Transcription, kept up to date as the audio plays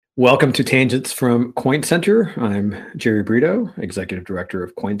Welcome to Tangents from Coin Center. I'm Jerry Brito, Executive Director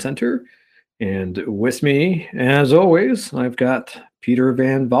of Coin Center. And with me, as always, I've got Peter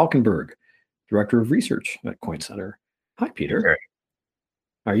Van Valkenburg, Director of Research at Coin Center. Hi, Peter. Sure.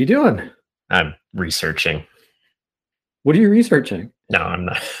 How are you doing? I'm researching. What are you researching? No, I'm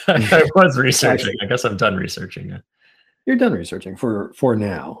not. I was researching. I guess I'm done researching. You're done researching for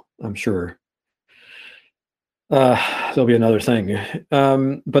now, I'm sure. There'll be another thing.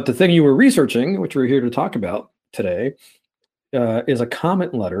 But the thing you were researching, which we're here to talk about today, is a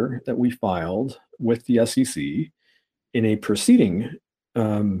comment letter that we filed with the SEC in a proceeding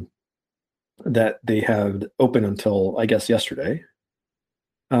that they had open until, I guess, yesterday,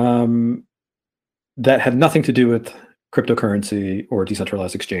 that had nothing to do with cryptocurrency or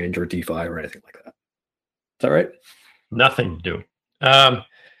decentralized exchange or DeFi or anything like that. Is that right? Nothing to do.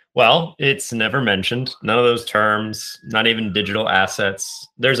 Well, it's never mentioned. None of those terms, not even digital assets.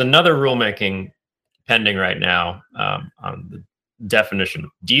 There's another rulemaking pending right now on the definition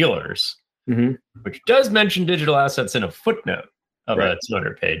of dealers, which does mention digital assets in a footnote of a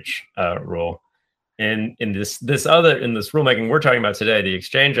 200-page rule. And in this rulemaking we're talking about today, the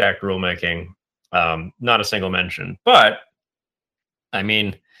Exchange Act rulemaking, not a single mention. But I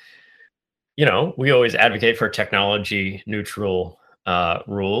mean, we always advocate for technology neutral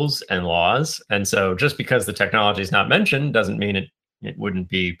rules and laws. And so just because the technology is not mentioned doesn't mean it wouldn't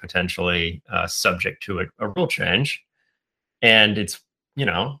be potentially subject to a rule change. And it's,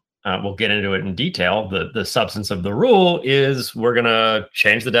 we'll get into it in detail. The substance of the rule is we're going to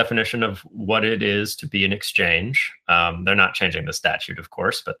change the definition of what it is to be an exchange. They're not changing the statute, of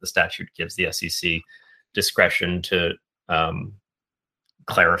course, but the statute gives the SEC discretion to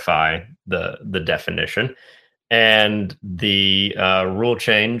clarify the definition. And the rule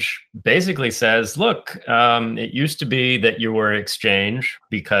change basically says, look, it used to be that you were exchange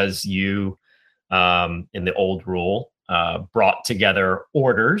because you, in the old rule, brought together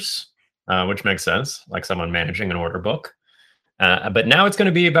orders, which makes sense, like someone managing an order book. But now it's going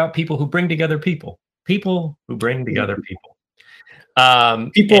to be about people who bring together people who bring together people.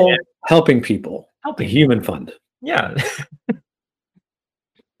 Helping people. Helping human fund. Yeah.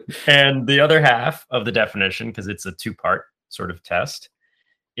 And the other half of the definition, because it's a two-part sort of test,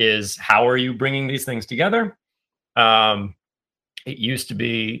 is how are you bringing these things together? It used to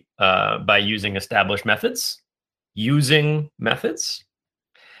be by using established methods, and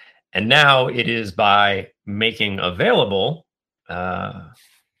now it is by making available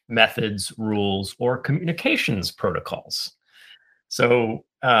methods, rules, or communications protocols. So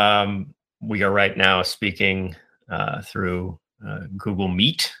we are right now speaking through Google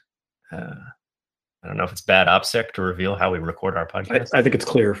Meet. I don't know if it's bad OPSEC to reveal how we record our podcast. I think it's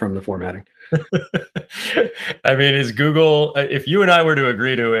clear from the formatting. I mean, is Google, if you and I were to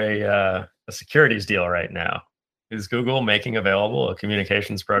agree to a securities deal right now, is Google making available a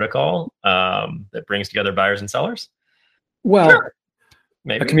communications protocol that brings together buyers and sellers? Well, sure.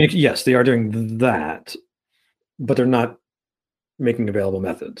 Maybe. Yes, they are doing that, but they're not making available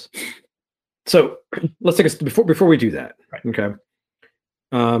methods. So let's take a before we do that. Right. Okay.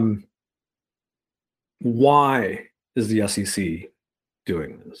 Why is the SEC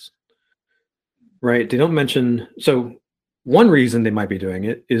doing this? Right. They don't mention. So one reason they might be doing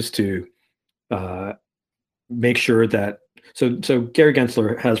it is to make sure that. So Gary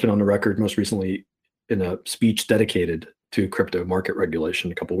Gensler has been on the record most recently in a speech dedicated to crypto market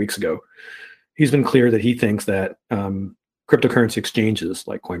regulation a couple of weeks ago. He's been clear that he thinks that cryptocurrency exchanges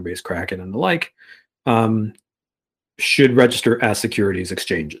like Coinbase, Kraken, and the like should register as securities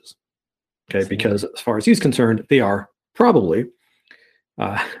exchanges. Okay, because as far as he's concerned, they are probably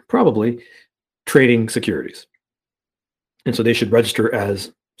trading securities, and so they should register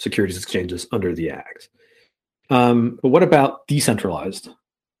as securities exchanges under the Act. But what about decentralized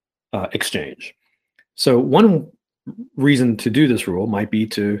exchange? So one reason to do this rule might be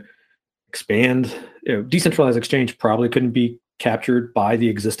to expand. Decentralized exchange probably couldn't be captured by the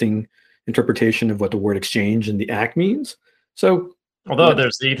existing interpretation of what the word exchange in the Act means. So, although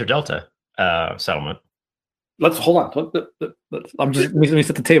there's the Ether Delta settlement. Let's hold on. Let me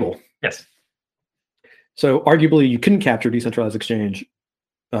set the table. Yes. So arguably you couldn't capture decentralized exchange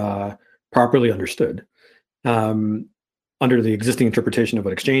properly understood under the existing interpretation of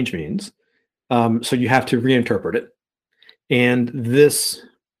what exchange means. So you have to reinterpret it. And this,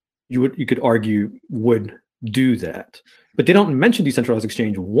 you could argue, would do that. But they don't mention decentralized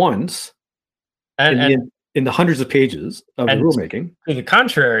exchange once in the hundreds of pages of the rulemaking. To the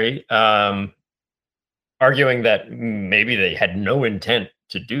contrary, arguing that maybe they had no intent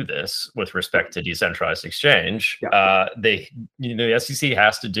to do this with respect to decentralized exchange, Yeah. the SEC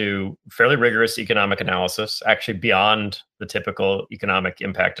has to do fairly rigorous economic analysis, actually beyond the typical economic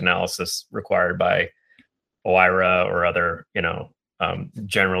impact analysis required by OIRA or other,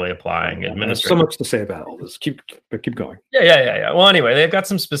 generally applying There's so administration. much to say about all this. Keep going. Yeah. Well, anyway, they've got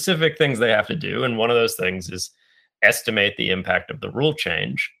some specific things they have to do, and one of those things is estimate the impact of the rule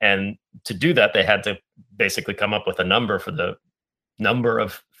change. And to do that, they had to basically come up with a number for the number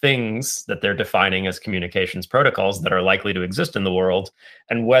of things that they're defining as communications protocols that are likely to exist in the world,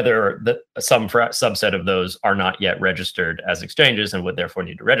 and whether some subset of those are not yet registered as exchanges and would therefore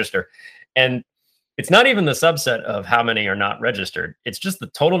need to register. And it's not even the subset of how many are not registered. It's just the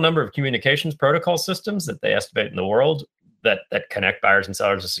total number of communications protocol systems that they estimate in the world that connect buyers and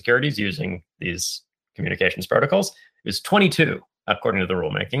sellers of securities using these communications protocols is 22, according to the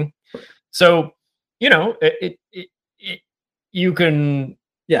rulemaking. So, you can.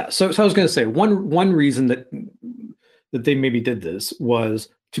 Yeah. So I was going to say one reason that they maybe did this was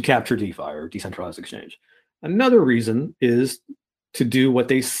to capture DeFi or decentralized exchange. Another reason is to do what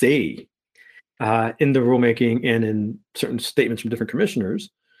they say in the rulemaking and in certain statements from different commissioners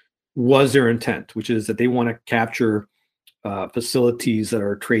was their intent, which is that they want to capture facilities that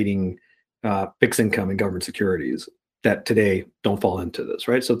are trading fixed income and government securities that today don't fall into this,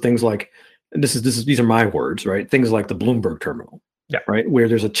 right? So things like, and these are my words, right? Things like the Bloomberg terminal, right, where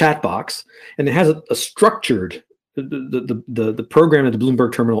there's a chat box and it has a structured the program that the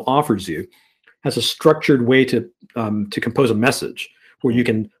Bloomberg terminal offers you has a structured way to compose a message where you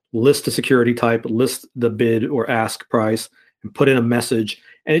can list the security type, list the bid or ask price, and put in a message,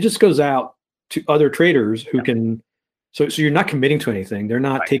 and it just goes out to other traders who can. So you're not committing to anything. They're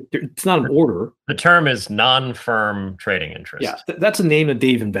not it's not an order. The term is non-firm trading interest. Yeah, that's a name that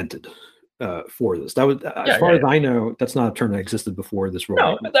Dave invented for this. That was, as far as I know, that's not a term that existed before this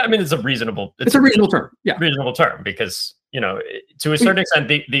rule. No, I mean it's a reasonable. It's a reasonable term. Yeah, reasonable term because to a certain extent,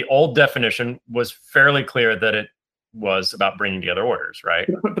 the old definition was fairly clear that it was about bringing together orders, right?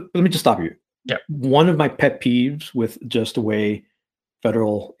 But let me just stop you. Yeah, one of my pet peeves with just the way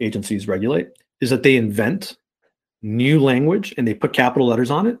federal agencies regulate is that they invent new language and they put capital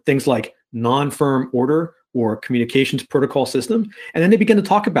letters on it, things like non-firm order or communications protocol system, and then they begin to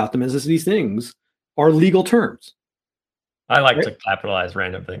talk about them as if these things are legal terms. I like to capitalize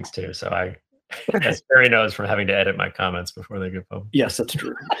random things too, so as Barry knows from having to edit my comments before they get published. Yes, that's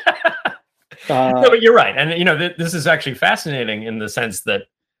true. No, but you're right, and this is actually fascinating in the sense that,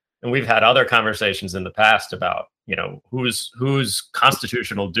 and we've had other conversations in the past about whose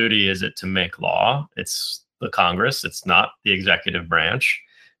constitutional duty is it to make law? It's the Congress. It's not the executive branch.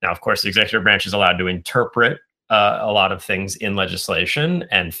 Now, of course, the executive branch is allowed to interpret a lot of things in legislation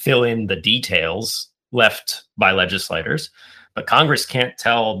and fill in the details left by legislators. But Congress can't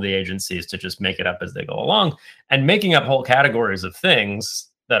tell the agencies to just make it up as they go along. And making up whole categories of things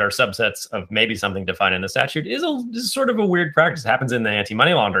that are subsets of maybe something defined in the statute is sort of a weird practice. It happens in the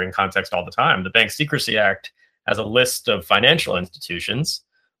anti-money laundering context all the time. The Bank Secrecy Act has a list of financial institutions,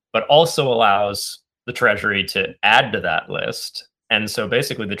 but also allows the Treasury to add to that list. And so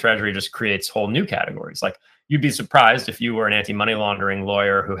basically the Treasury just creates whole new categories. Like you'd be surprised if you were an anti-money laundering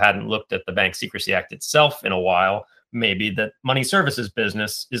lawyer who hadn't looked at the Bank Secrecy Act itself in a while, maybe that money services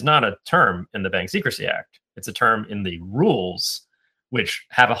business is not a term in the Bank Secrecy Act. It's a term in the rules, which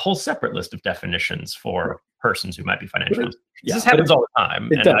have a whole separate list of definitions for persons who might be financial institutions. This happens all the time.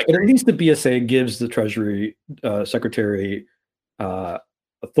 It does. But at least the BSA gives the Treasury Secretary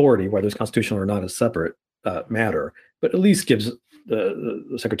authority, whether it's constitutional or not, a separate matter, but at least gives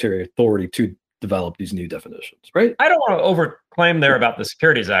the Secretary authority to develop these new definitions, right? I don't want to overclaim there about the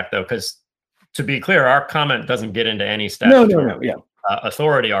Securities Act, though, because to be clear, our comment doesn't get into any statutory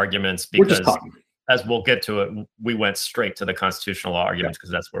authority arguments because, as we'll get to it, we went straight to the constitutional law arguments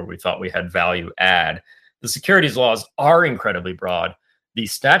because that's where we thought we had value add. The securities laws are incredibly broad. The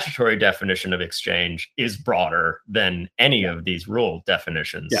statutory definition of exchange is broader than any of these rule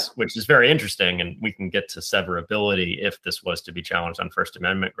definitions, which is very interesting. And we can get to severability if this was to be challenged on First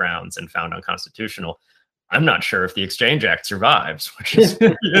Amendment grounds and found unconstitutional. I'm not sure if the Exchange Act survives, which is,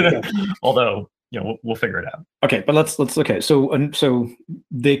 although, we'll figure it out. Okay, but let's okay. So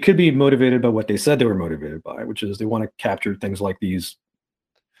they could be motivated by what they said they were motivated by, which is they want to capture things like these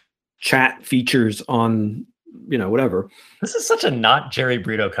chat features on, whatever. This is such a not Jerry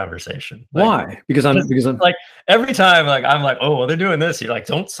Brito conversation. Why? Because I'm like every time, I'm like, oh, well, they're doing this. You're like,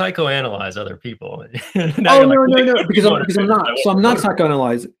 don't psychoanalyze other people. No, because I'm not. So I'm not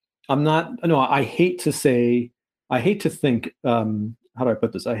psychoanalyzing. I'm not. No, I hate to think. How do I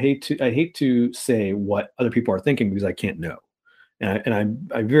put this? I hate to say what other people are thinking because I can't know,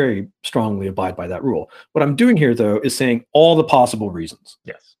 I very strongly abide by that rule. What I'm doing here, though, is saying all the possible reasons.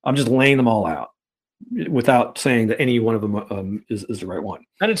 Yes. I'm just laying them all out without saying that any one of them is the right one.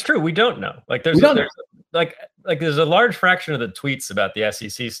 And it's true, we don't know. Like there's a large fraction of the tweets about the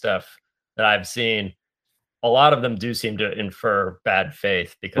SEC stuff that I've seen. A lot of them do seem to infer bad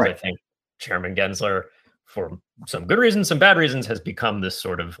faith because I think Chairman Gensler, for some good reasons, some bad reasons, has become this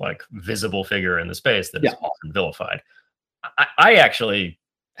sort of like visible figure in the space that is often vilified. I actually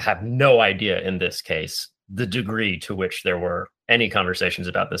have no idea in this case the degree to which there were any conversations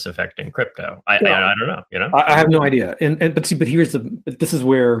about this affecting crypto. I don't know. You know, I have no idea. But this is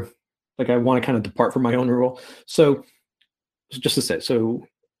where like I want to kind of depart from my own rule. So just to say, so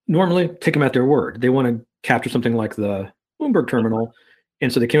normally take them at their word. They want to capture something like the Bloomberg terminal,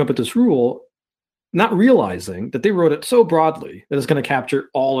 and so they came up with this rule, not realizing that they wrote it so broadly that it's going to capture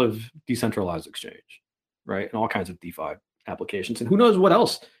all of decentralized exchange, right, and all kinds of DeFi applications, and who knows what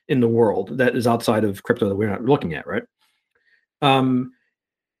else in the world that is outside of crypto that we're not looking at, right?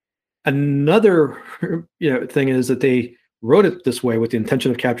 Another thing is that they wrote it this way with the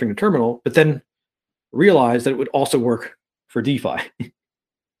intention of capturing a terminal, but then realized that it would also work for DeFi,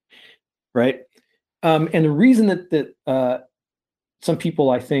 right? And the reason that some people,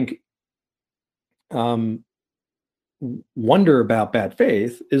 I think, wonder about bad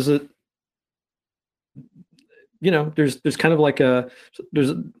faith is that there's kind of like there's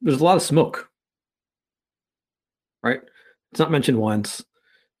a lot of smoke, right? It's not mentioned once.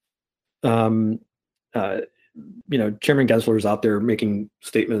 Chairman Gensler is out there making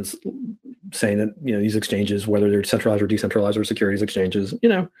statements saying that these exchanges, whether they're centralized or decentralized or securities exchanges,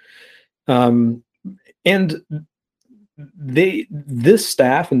 and this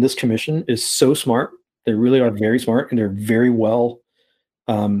staff and this commission is so smart. They really are very smart, and they're very well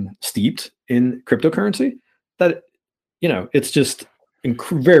steeped in cryptocurrency that it's just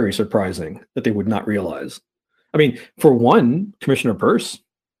very surprising that they would not realize. I mean, for one, Commissioner Peirce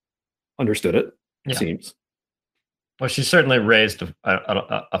understood it. It seems. Well, she certainly raised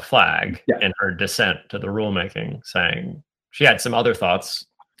a flag in her dissent to the rulemaking, saying she had some other thoughts.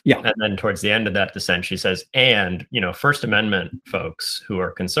 Yeah. And then towards the end of that dissent, she says, and, First Amendment folks who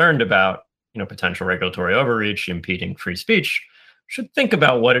are concerned about, potential regulatory overreach, impeding free speech, should think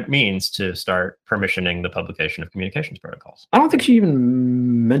about what it means to start permissioning the publication of communications protocols. I don't think she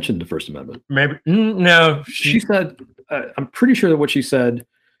even mentioned the First Amendment. Maybe no. She said, I'm pretty sure that what she said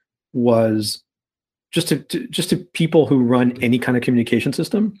was just to people who run any kind of communication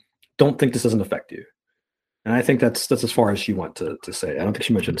system, don't think this doesn't affect you. And I think that's as far as she went to say. I don't think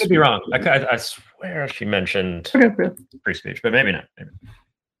she mentioned. Could be wrong. I swear she mentioned free speech, but maybe not. Maybe.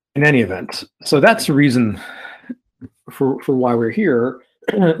 In any event, so that's the reason for why we're here.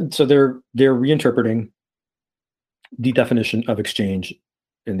 So they're reinterpreting the definition of exchange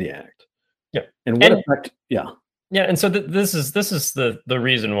in the Act. Yeah, and what effect? Yeah, yeah, and so this is the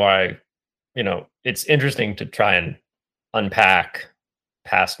reason why it's interesting to try and unpack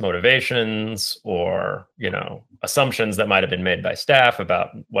past motivations or assumptions that might have been made by staff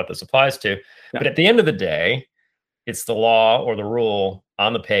about what this applies to. But at the end of the day, it's the law or the rule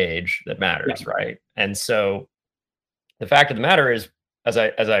on the page that matters, right? And so the fact of the matter is, as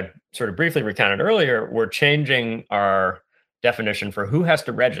I sort of briefly recounted earlier, we're changing our definition for who has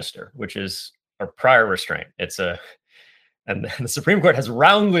to register, which is a prior restraint. And the Supreme Court has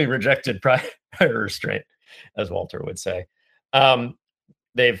roundly rejected prior restraint, as Walter would say.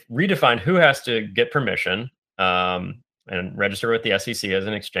 They've redefined who has to get permission and register with the SEC as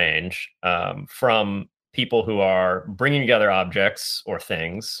an exchange from people who are bringing together objects or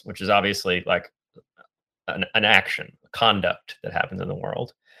things, which is obviously like an action, conduct that happens in the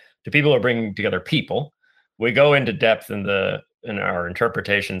world, to people who are bringing together people. We go into depth in our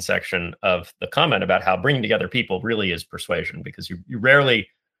interpretation section of the comment about how bringing together people really is persuasion, because you rarely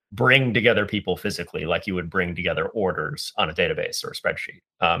bring together people physically like you would bring together orders on a database or a spreadsheet.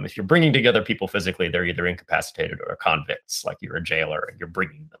 If you're bringing together people physically, they're either incapacitated or convicts, like you're a jailer and you're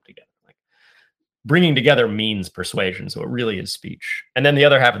bringing them together. Like bringing together means persuasion, so it really is speech. And then the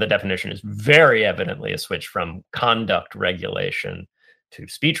other half of the definition is very evidently a switch from conduct regulation to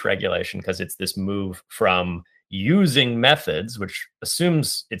speech regulation, because it's this move from using methods, which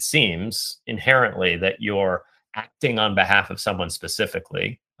assumes, it seems, inherently that you're acting on behalf of someone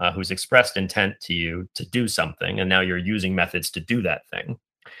specifically, who's expressed intent to you to do something, and now you're using methods to do that thing.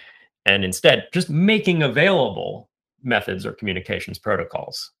 And instead, just making available methods or communications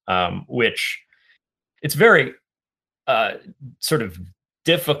protocols, which it's very sort of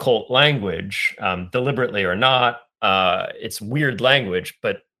difficult language, deliberately or not. It's weird language,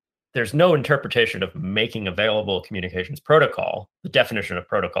 but there's no interpretation of making available communications protocol. The definition of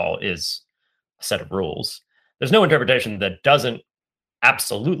protocol is a set of rules. There's no interpretation that doesn't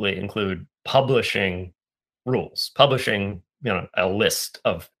absolutely include publishing rules, publishing, a list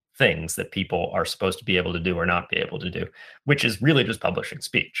of things that people are supposed to be able to do or not be able to do, which is really just publishing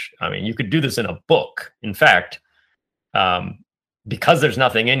speech. I mean, you could do this in a book. In fact, because there's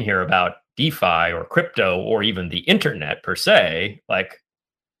nothing in here about DeFi or crypto or even the internet per se, like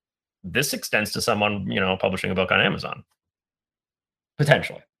this extends to someone, publishing a book on Amazon,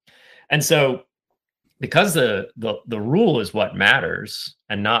 potentially. And so because the rule is what matters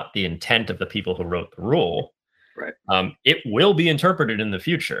and not the intent of the people who wrote the rule, right? It will be interpreted in the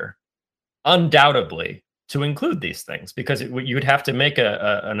future, undoubtedly, to include these things, because you would have to make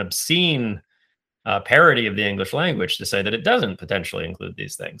an obscene parody of the English language to say that it doesn't potentially include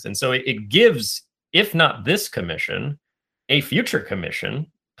these things. And so it gives, if not this commission, a future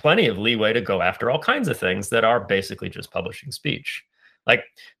commission, plenty of leeway to go after all kinds of things that are basically just publishing speech. Like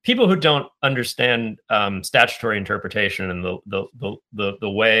people who don't understand statutory interpretation and the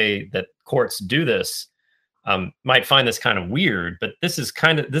way that courts do this might find this kind of weird, but this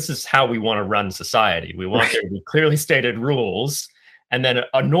is how we want to run society. We want there to be clearly stated rules, and then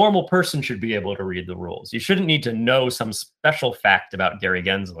a normal person should be able to read the rules. You shouldn't need to know some special fact about Gary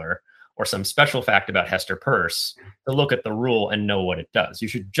Gensler or some special fact about Hester Peirce to look at the rule and know what it does. You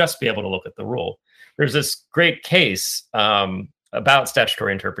should just be able to look at the rule. There's this great case about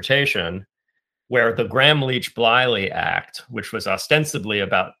statutory interpretation where the Gramm-Leach-Bliley Act, which was ostensibly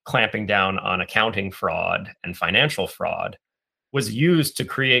about clamping down on accounting fraud and financial fraud, was used to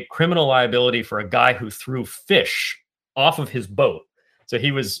create criminal liability for a guy who threw fish off of his boat. So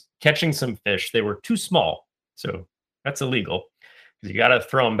he was catching some fish. They were too small. So that's illegal because you got to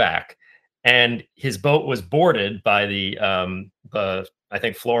throw them back. And his boat was boarded by the I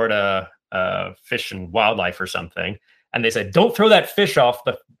think Florida Fish and Wildlife or something. And they said, don't throw that fish off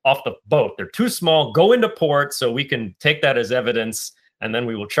the boat. They're too small. Go into port so we can take that as evidence, and then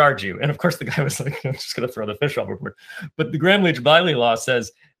we will charge you. And of course, the guy was like, I'm just going to throw the fish overboard. But the Gramm-Leach-Bliley law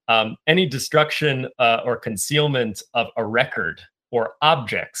says any destruction or concealment of a record or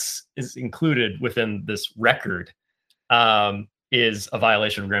objects is included within this record is a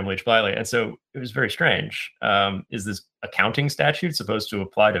violation of Gramm-Leach-Bliley. And so it was very strange. Is this accounting statute supposed to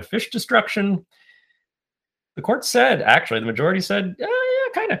apply to fish destruction? The court said, actually, the majority said, yeah,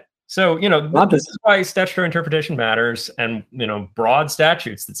 kind of. So, this is why statutory interpretation matters. And, broad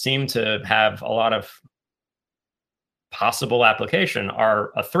statutes that seem to have a lot of possible application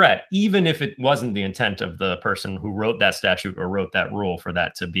are a threat, even if it wasn't the intent of the person who wrote that statute or wrote that rule for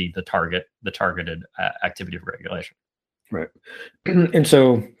that to be the targeted activity of regulation. Right. And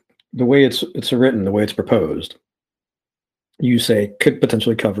so the way it's written, the way it's proposed, you say could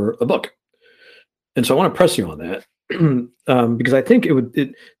potentially cover a book. And so I want to press you on that because I think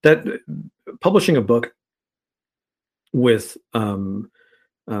that publishing a book with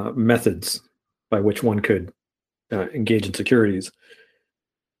methods by which one could engage in securities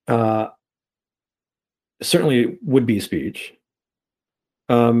certainly would be speech.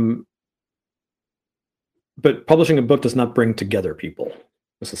 But publishing a book does not bring together people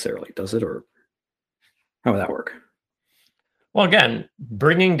necessarily, does it? Or how would that work? Well, again,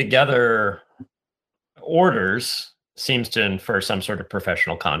 bringing together orders seems to infer some sort of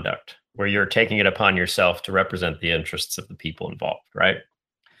professional conduct where you're taking it upon yourself to represent the interests of the people involved, right?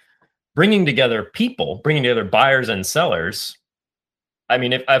 Bringing together people, bringing together buyers and sellers. I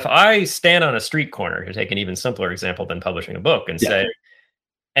mean, if I stand on a street corner, to take an even simpler example than publishing a book, and say,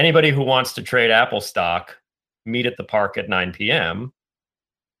 anybody who wants to trade Apple stock, meet at the park at 9 p.m.,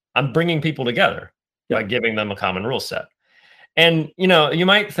 I'm bringing people together by giving them a common rule set. And, you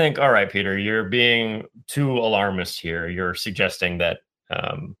might think, all right, Peter, you're being too alarmist here. You're suggesting that,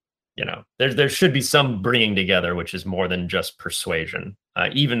 there should be some bringing together, which is more than just persuasion,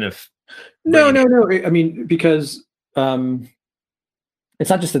 even if. No. I mean, because it's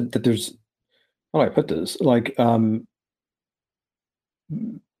not just that there's, how do I put this? Like, I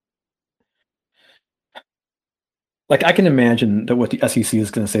can imagine that what the SEC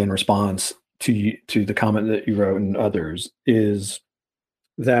is going to say in response to the comment that you wrote and others is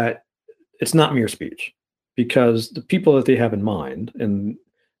that it's not mere speech, because the people that they have in mind, and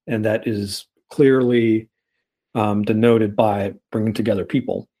that is clearly denoted by bringing together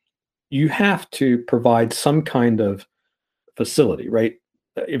people, you have to provide some kind of facility, right?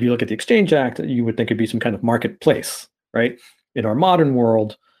 If you look at the Exchange Act, you would think it'd be some kind of marketplace, right? In our modern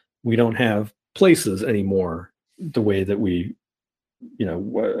world, we don't have places anymore the way that we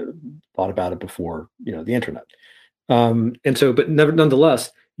thought about it before, the internet. And so, but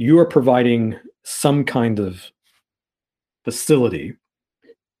nonetheless, you are providing some kind of facility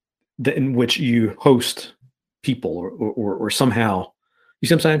in which you host people or somehow, you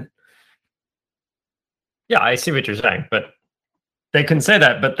see what I'm saying? Yeah, I see what you're saying, but they can say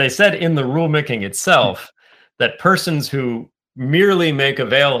that, but they said in the rulemaking itself that persons who merely make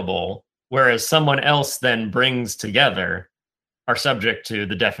available, whereas someone else then brings together, are subject to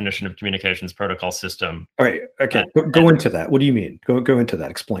the definition of communications protocol system. All right. Okay. Go into that. What do you mean? Go into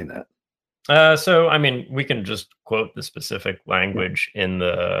that. Explain that. So, I mean, we can just quote the specific language in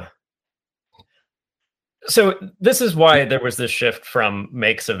the. So this is why there was this shift from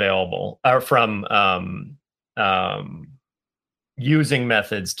makes available, or from using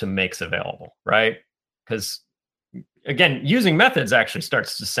methods to makes available, right? Because again, using methods actually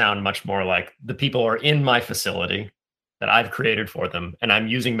starts to sound much more like the people are in my facility that I've created for them, and I'm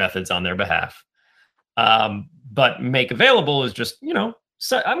using methods on their behalf. But make available is just,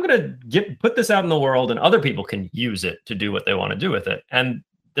 so I'm going to put this out in the world, and other people can use it to do what they want to do with it. And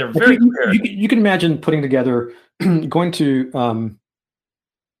they're very clear. You can imagine putting together, going to,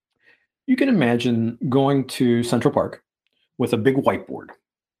 you can imagine going to Central Park with a big whiteboard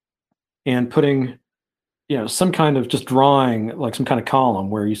and putting, some kind of just drawing, like some kind of column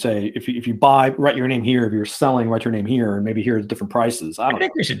where you say, if you buy, write your name here. If you're selling, write your name here, and maybe here's different prices. I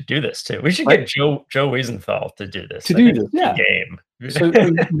think we should do this too. We should get Joe Wiesenthal to do this. Yeah. Game. So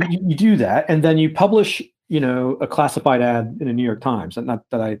you do that, and then you publish, a classified ad in the New York Times. And not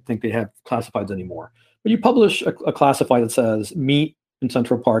that I think they have classifieds anymore, but you publish a classified that says, meet in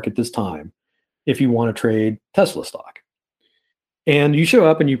Central Park at this time if you want to trade Tesla stock. And you show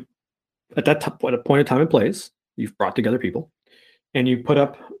up, and you, at that point of time and place, you've brought together people, and you put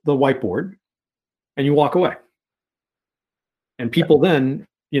up the whiteboard, and you walk away. And people then,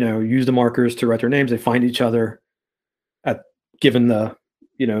 use the markers to write their names. They find each other given the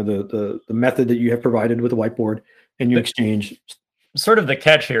method that you have provided with the whiteboard, and you exchange. Sort of the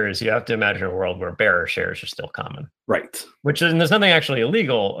catch here is you have to imagine a world where bearer shares are still common. Right. And there's nothing actually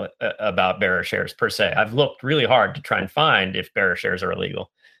illegal about bearer shares per se. I've looked really hard to try and find if bearer shares are illegal.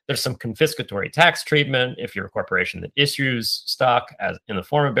 There's some confiscatory tax treatment if you're a corporation that issues stock as in the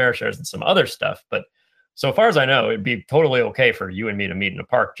form of bearer shares and some other stuff. But so far as I know, it'd be totally okay for you and me to meet in a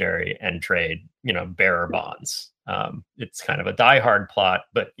park, Jerry, and trade, bearer bonds. It's kind of a diehard plot,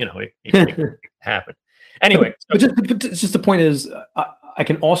 but it can happen. Anyway, but just the point is, I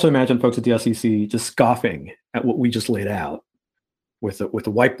can also imagine folks at the SEC just scoffing at what we just laid out with the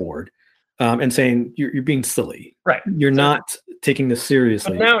whiteboard, and saying you're being silly. Right. You're not taking this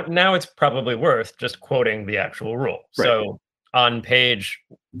seriously. But now it's probably worth just quoting the actual rule. Right. So on page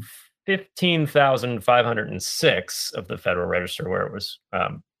 15,506 of the Federal Register, where it was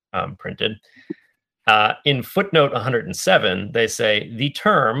printed, in footnote 107, they say the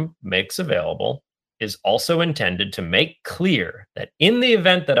term makes available is also intended to make clear that in the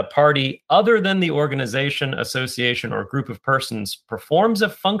event that a party other than the organization, association, or group of persons performs a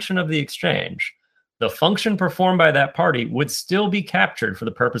function of the exchange, the function performed by that party would still be captured for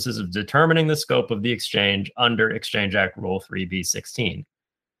the purposes of determining the scope of the exchange under Exchange Act Rule 3B16.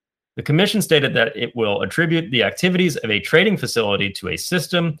 The Commission stated that it will attribute the activities of a trading facility to a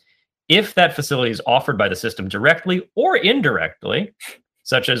system if that facility is offered by the system directly or indirectly,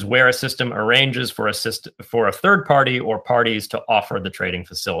 such as where a system arranges for a third party or parties to offer the trading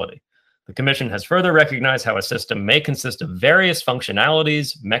facility. The Commission has further recognized how a system may consist of various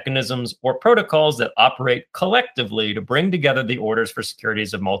functionalities, mechanisms, or protocols that operate collectively to bring together the orders for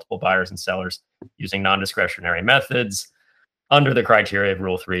securities of multiple buyers and sellers using non-discretionary methods under the criteria of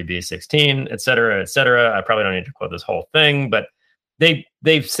Rule 3B16, et cetera, et cetera. I probably don't need to quote this whole thing, but they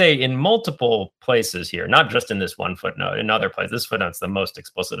say in multiple places here, not just in this one footnote, in other places, this footnote's the most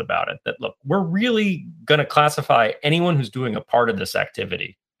explicit about it, that look, we're really going to classify anyone who's doing a part of this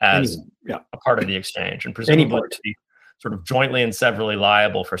activity as a part of the exchange, and presumably be sort of jointly and severally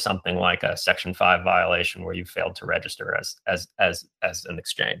liable for something like a Section 5 violation where you failed to register as an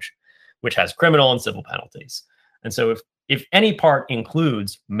exchange, which has criminal and civil penalties. And so if any part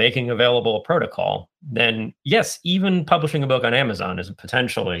includes making available a protocol, then yes, even publishing a book on Amazon is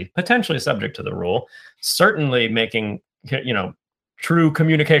potentially subject to the rule. Certainly making, true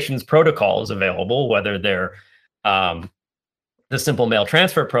communications protocols available, whether they're the simple mail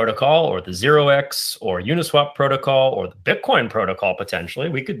transfer protocol or the 0x or Uniswap protocol or the Bitcoin protocol, potentially.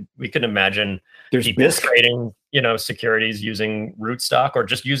 We could imagine there's people BISC trading, securities using rootstock or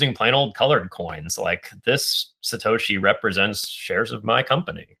just using plain old colored coins. Like this Satoshi represents shares of my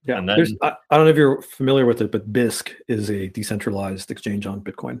company. Yeah, and then I don't know if you're familiar with it, but BISC is a decentralized exchange on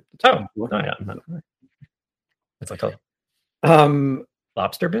Bitcoin. Yeah. It's like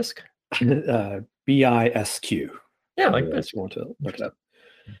Lobster bisque? BISQ. Yeah, like If bisque. you want to look it up.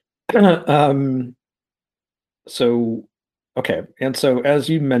 So, okay. And so, as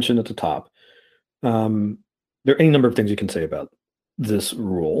you mentioned at the top, there are any number of things you can say about this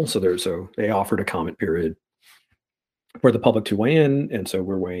rule. So they offered a comment period for the public to weigh in, and so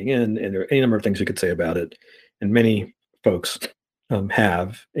we're weighing in, and there are any number of things you could say about it, and many folks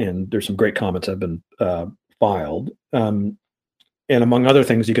have, and there's some great comments have been filed. And among other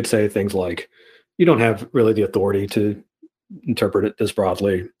things, you could say things like, you don't have really the authority to interpret it this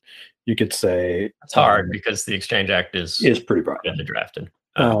broadly. You could say it's hard because the Exchange Act is pretty broad. Drafted.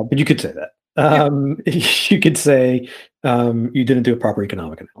 But you could say that. You could say you didn't do a proper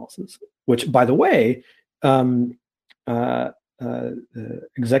economic analysis, which, by the way,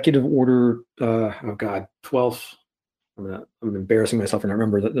 executive order, 12. I'm embarrassing myself and I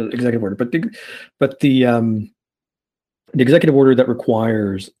remember the executive order, but the executive order that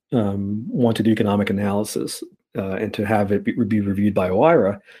requires one to do economic analysis and to have it be reviewed by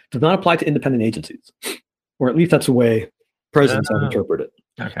OIRA does not apply to independent agencies, or at least that's the way presidents have interpreted it.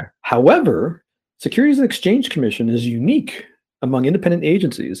 Okay. However, Securities and Exchange Commission is unique among independent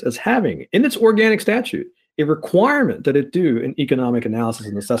agencies as having in its organic statute a requirement that it do an economic analysis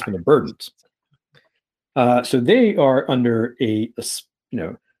and assessment of burdens. So they are under they've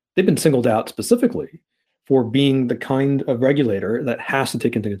been singled out specifically for being the kind of regulator that has to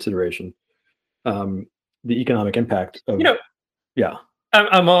take into consideration the economic impact of,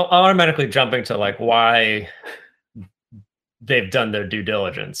 I'm automatically jumping to like why they've done their due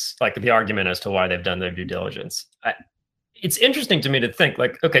diligence, like the argument as to why they've done their due diligence. It's interesting to me to think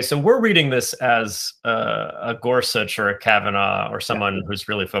like, okay, so we're reading this as a Gorsuch or a Kavanaugh or someone who's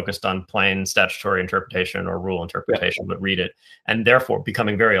really focused on plain statutory interpretation or rule interpretation, would read it and therefore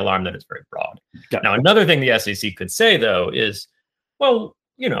becoming very alarmed that it's very broad. Now, another thing the SEC could say, though, is, well,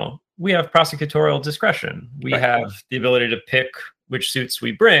 we have prosecutorial discretion. We have the ability to pick which suits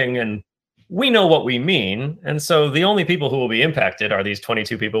we bring, and we know what we mean. And so the only people who will be impacted are these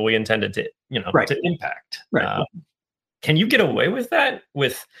 22 people we intended to, to impact. Can you get away with that?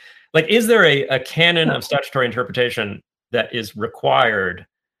 Is there a canon of statutory interpretation that is required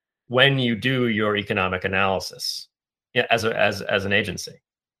when you do your economic analysis as an agency?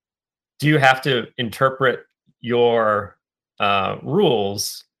 Do you have to interpret your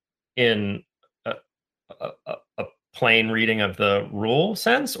rules in a plain reading of the rule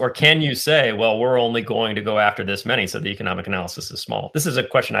sense, or can you say, well, we're only going to go after this many, so the economic analysis is small? This is a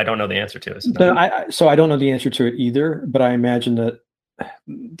question I don't know the answer to. So I don't know the answer to it either, but I imagine that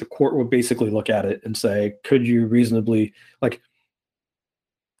the court would basically look at it and say, could you reasonably,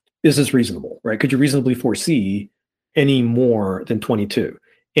 is this reasonable, right? Could you reasonably foresee any more than 22?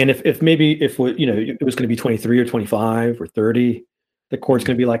 And if it was going to be 23 or 25 or 30, the court's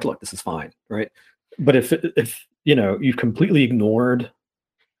going to be like, look, this is fine, right? But if you've completely ignored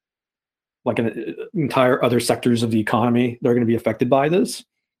like an entire other sectors of the economy that are going to be affected by this,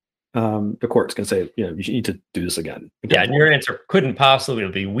 the court's going to say, you need to do this again. Yeah, and your answer couldn't possibly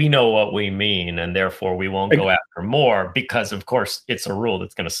be, we know what we mean, and therefore we won't go after more, because of course it's a rule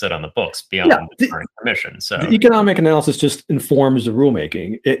that's going to sit on the books beyond the current commission. So the economic analysis just informs the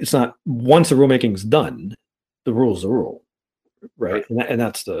rulemaking. It's not, once the rulemaking is done, the rule is the rule, right? And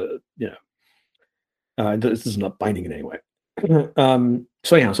that's the this is not binding in any way.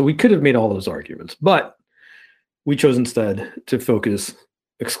 So we could have made all those arguments, but we chose instead to focus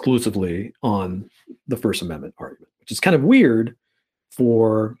exclusively on the First Amendment argument, which is kind of weird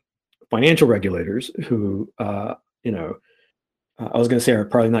for financial regulators who, I was going to say are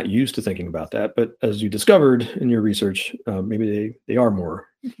probably not used to thinking about that, but as you discovered in your research, maybe they are more,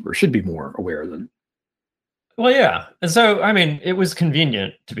 or should be more aware than. Well, yeah. And so, it was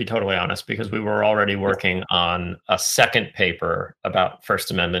convenient, to be totally honest, because we were already working on a second paper about First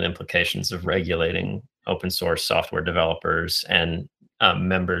Amendment implications of regulating open source software developers and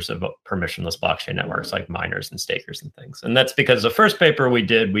members of permissionless blockchain networks like miners and stakers and things. And that's because the first paper we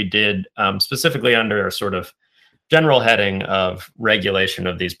did specifically under a sort of general heading of regulation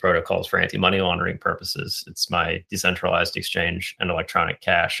of these protocols for anti-money laundering purposes. It's my Decentralized Exchange and Electronic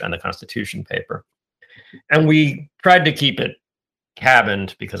Cash and the Constitution paper. And we tried to keep it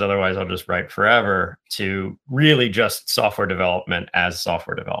cabined, because otherwise I'll just write forever, to really just software development as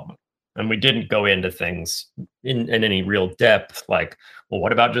software development. And we didn't go into things in any real depth, like, well,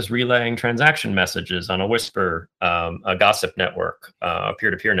 what about just relaying transaction messages on a Whisper, a gossip network, a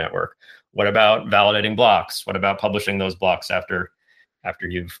peer-to-peer network? What about validating blocks? What about publishing those blocks after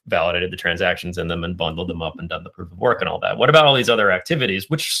you've validated the transactions in them and bundled them up and done the proof of work and all that? What about all these other activities,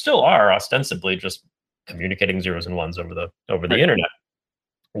 which still are ostensibly just communicating zeros and ones over the internet?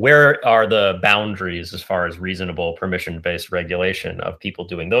 where are the boundaries as far as reasonable permission-based regulation of people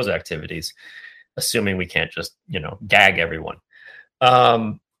doing those activities, assuming we can't just, gag everyone.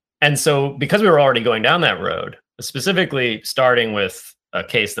 And so because we were already going down that road, specifically starting with a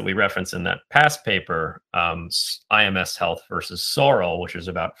case that we referenced in that past paper, IMS Health versus Sorrel, which is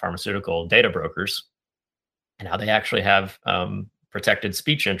about pharmaceutical data brokers and how they actually have protected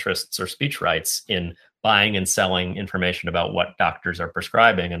speech interests or speech rights in buying and selling information about what doctors are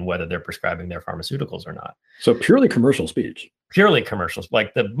prescribing and whether they're prescribing their pharmaceuticals or not. So purely commercial speech. Purely commercials,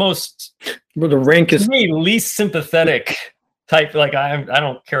 like the most, well, the rank is least sympathetic type. Like I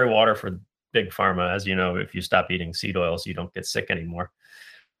don't carry water for big pharma, as you know. If you stop eating seed oils, you don't get sick anymore.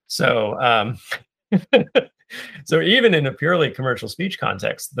 So, so even in a purely commercial speech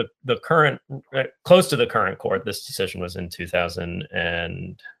context, the current, close to the current court, this decision was in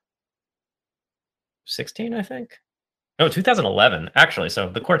 2016, I think. No, 2011, actually. So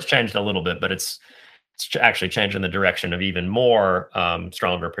the court's changed a little bit, but it's actually changed in the direction of even more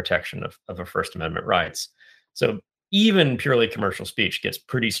stronger protection of a First Amendment rights. So even purely commercial speech gets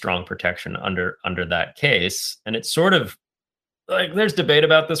pretty strong protection under that case. And it's sort of like there's debate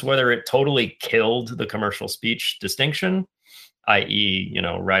about this, whether it totally killed the commercial speech distinction, i.e.,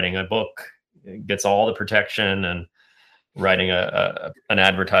 writing a book gets all the protection and writing an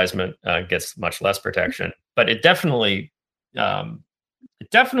advertisement gets much less protection. But it definitely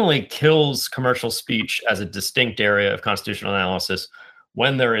kills commercial speech as a distinct area of constitutional analysis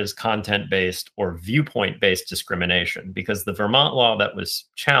when there is content-based or viewpoint-based discrimination, because the Vermont law that was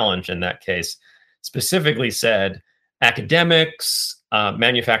challenged in that case specifically said academics,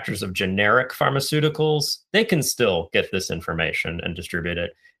 manufacturers of generic pharmaceuticals, they can still get this information and distribute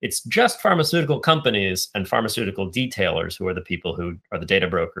it. It's just pharmaceutical companies and pharmaceutical detailers who are the people who are the data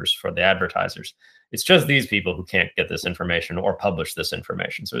brokers for the advertisers. It's just these people who can't get this information or publish this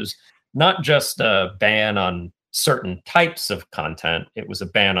information. So it's not just a ban on certain types of content, it was a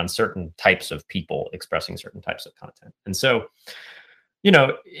ban on certain types of people expressing certain types of content. And so,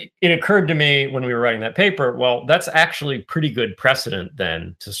 it occurred to me when we were writing that paper, well, that's actually pretty good precedent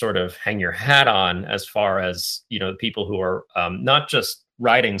then to sort of hang your hat on as far as, the people who are not just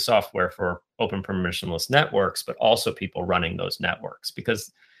writing software for open permissionless networks, but also people running those networks.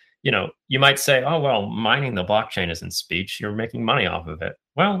 Because, you might say, oh, well, mining the blockchain isn't speech. You're making money off of it.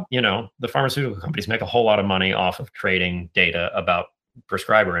 Well, the pharmaceutical companies make a whole lot of money off of trading data about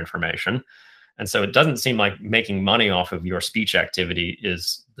prescriber information. And so it doesn't seem like making money off of your speech activity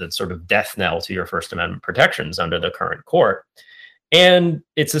is the sort of death knell to your First Amendment protections under the current court. And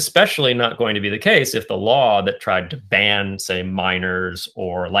it's especially not going to be the case if the law that tried to ban, say, miners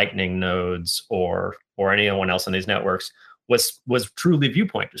or Lightning nodes or anyone else on these networks was truly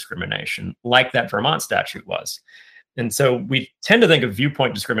viewpoint discrimination, like that Vermont statute was. And so we tend to think of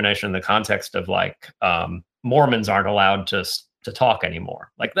viewpoint discrimination in the context of Mormons aren't allowed to talk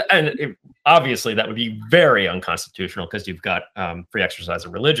anymore. Obviously that would be very unconstitutional because you've got free exercise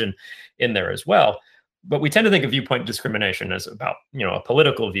of religion in there as well. But we tend to think of viewpoint discrimination as about, a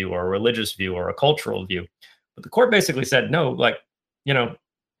political view or a religious view or a cultural view. But the court basically said, no,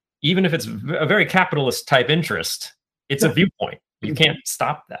 even if it's a very capitalist type interest, it's a viewpoint. You can't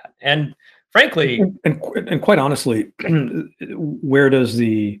stop that. And frankly, and quite honestly, where does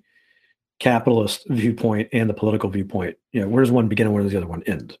the capitalist viewpoint and the political viewpoint, where does one begin and where does the other one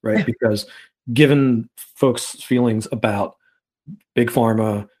end, right? Because given folks' feelings about big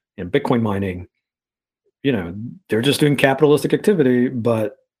pharma and Bitcoin mining, they're just doing capitalistic activity,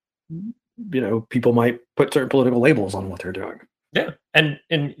 but people might put certain political labels on what they're doing. Yeah, and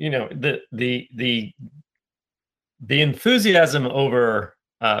the enthusiasm over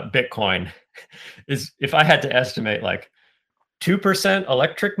Bitcoin is, if I had to estimate, 2%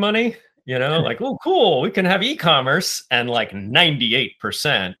 electric money. Oh, cool, we can have e-commerce, and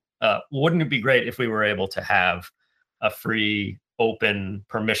 98%. Wouldn't it be great if we were able to have a free, open,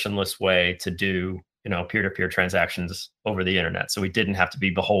 permissionless way to do, peer-to-peer transactions over the internet, so we didn't have to be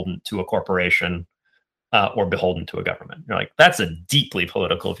beholden to a corporation or beholden to a government? That's a deeply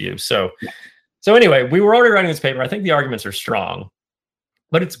political view. So anyway, we were already writing this paper. I think the arguments are strong.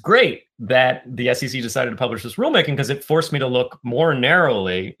 But it's great that the SEC decided to publish this rulemaking because it forced me to look more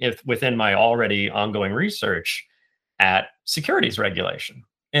narrowly, within my already ongoing research, at securities regulation.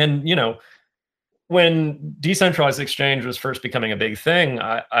 And, when decentralized exchange was first becoming a big thing,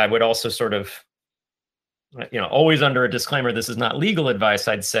 I would also sort of, always under a disclaimer, this is not legal advice,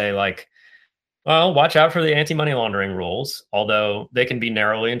 I'd say well, watch out for the anti-money laundering rules, although they can be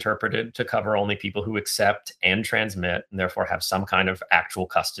narrowly interpreted to cover only people who accept and transmit and therefore have some kind of actual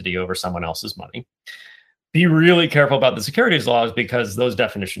custody over someone else's money. be really careful about the securities laws because those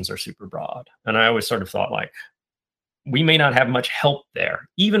definitions are super broad. And I always sort of thought like, we may not have much help there,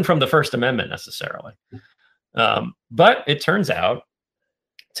 even from the First Amendment necessarily. But it turns out,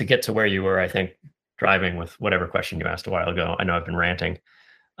 to get to where you were, I think, driving with whatever question you asked a while ago, I know I've been ranting.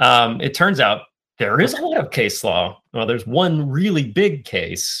 It turns out there is a lot of case law. Well, there's one really big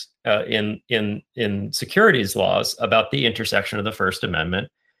case in securities laws about the intersection of the First Amendment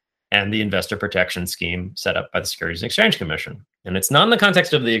and the investor protection scheme set up by the Securities and Exchange Commission. And it's not in the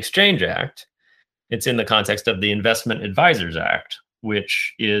context of the Exchange Act. It's in the context of the Investment Advisors Act,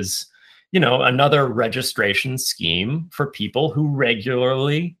 which is, another registration scheme for people who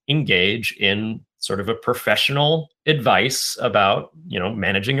regularly engage in sort of a professional advice about,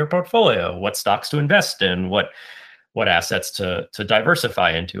 managing your portfolio, what stocks to invest in, what assets to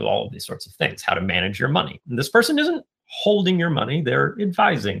diversify into, all of these sorts of things, how to manage your money. And this person isn't holding your money, they're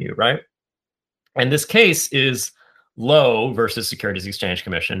advising you, right? And this case is Lowe versus Securities Exchange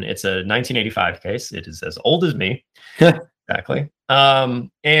Commission. It's a 1985 case. It is as old as me. Exactly.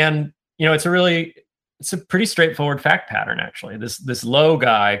 And it's a pretty straightforward fact pattern, actually. This Lowe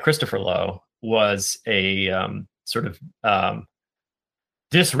guy, Christopher Lowe, was a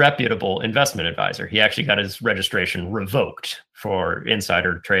disreputable investment advisor. He actually got his registration revoked for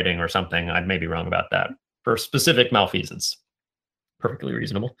insider trading or something. I may be wrong about that, for specific malfeasance. Perfectly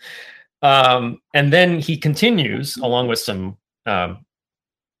reasonable. And then he continues, along with some, I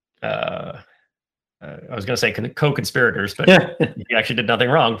was going to say co-conspirators, but he actually did nothing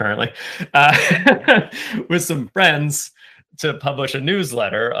wrong, apparently, with some friends to publish a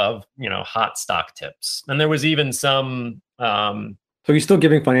newsletter of, hot stock tips. And there was even some... So he's still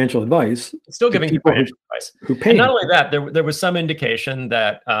giving financial advice. Still giving financial advice. Who pay? And not only that, there was some indication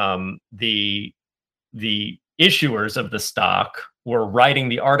that the issuers of the stock were writing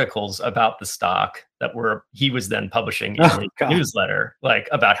the articles about the stock that he was then publishing in his newsletter, like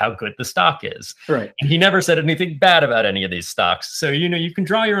about how good the stock is. Right. And he never said anything bad about any of these stocks. So, you can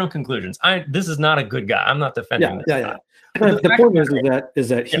draw your own conclusions. This is not a good guy. I'm not defending this guy. The point is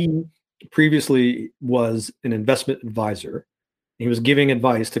that he previously was an investment advisor. He was giving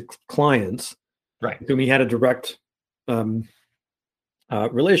advice to clients, right, whom he had a direct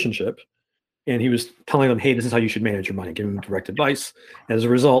relationship, and he was telling them, "Hey, this is how you should manage your money," giving them direct advice. As a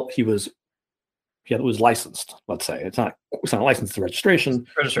result, he was licensed. Let's say it's not licensed to registration.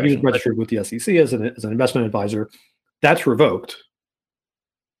 He was registered with the SEC as an investment advisor. That's revoked.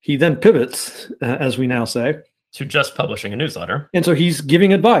 He then pivots, as we now say, to just publishing a newsletter. And so he's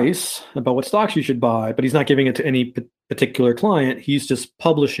giving advice about what stocks you should buy, but he's not giving it to any particular client. He's just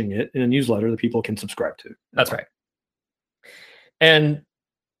publishing it in a newsletter that people can subscribe to. That's right. And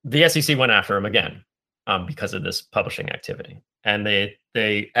the SEC went after him again because of this publishing activity. And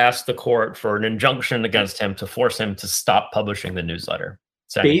they asked the court for an injunction against him to force him to stop publishing the newsletter.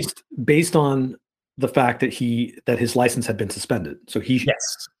 Based on the fact that his license had been suspended. So he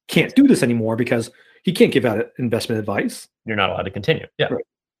can't do this anymore because he can't give out investment advice. You're not allowed to continue. Yeah. Right.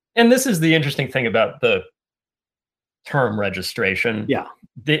 And this is the interesting thing about the term registration,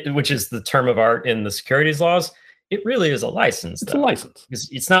 which is the term of art in the securities laws. It really is a license. It's a license.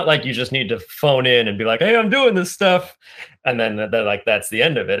 It's not like you just need to phone in and be like, "Hey, I'm doing this stuff," and then they're like, "That's the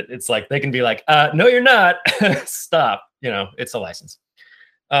end of it." It's like they can be like, "No, you're not. Stop." It's a license.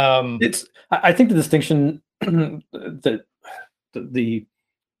 I think the distinction that the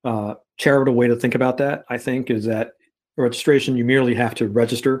charitable way to think about that, I think, is that registration, you merely have to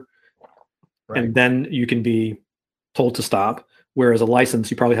register, right, and then you can be told to stop. Whereas a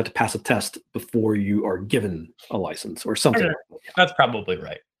license, you probably have to pass a test before you are given a license or something. Okay. That's probably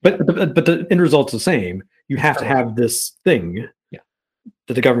right. But the end result's the same. You have to have this thing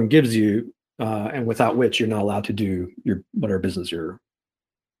that the government gives you, and without which you're not allowed to do your whatever business you're.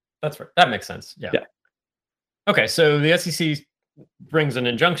 That's right. That makes sense. Yeah. Okay, so the SEC brings an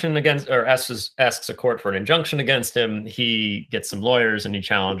injunction against, or asks a court for an injunction against him. He gets some lawyers and he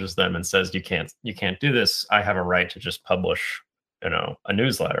challenges them and says, "You can't do this. I have a right to just publish, a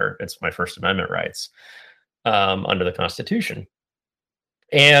newsletter. It's my First Amendment rights under the Constitution."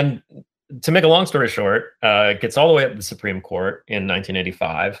 And to make a long story short, it gets all the way up to the Supreme Court in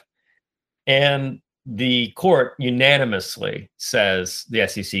 1985, and the court unanimously says the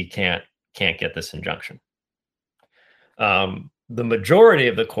SEC can't get this injunction. The majority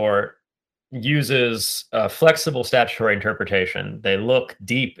of the court uses a flexible statutory interpretation. They look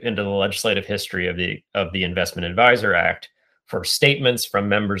deep into the legislative history of the Investment Advisor Act for statements from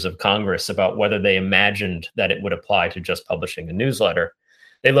members of Congress about whether they imagined that it would apply to just publishing a newsletter.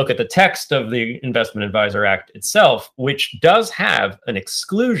 They look at the text of the Investment Advisor Act itself, which does have an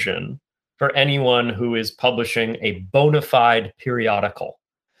exclusion for anyone who is publishing a bona fide periodical,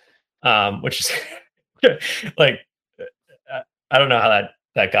 which is like, I don't know how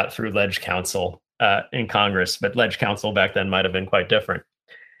that got through Ledge Council in Congress, but Ledge Council back then might have been quite different.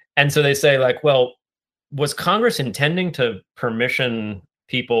 And so they say, like, well, was Congress intending to permission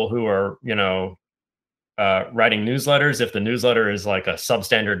people who are, writing newsletters if the newsletter is like a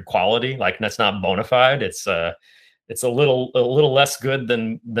substandard quality, like that's not bona fide? It's a little less good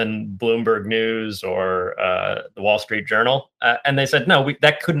than Bloomberg News or the Wall Street Journal. And they said, no,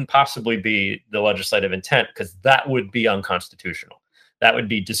 that couldn't possibly be the legislative intent, because that would be unconstitutional. That would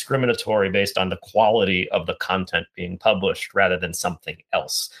be discriminatory based on the quality of the content being published rather than something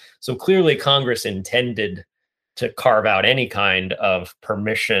else. So clearly Congress intended to carve out any kind of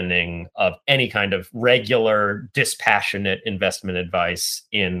permissioning of any kind of regular, dispassionate investment advice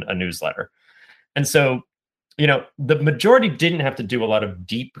in a newsletter. And so, the majority didn't have to do a lot of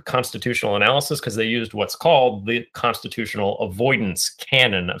deep constitutional analysis, because they used what's called the constitutional avoidance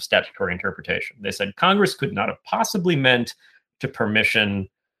canon of statutory interpretation. They said Congress could not have possibly meant to permission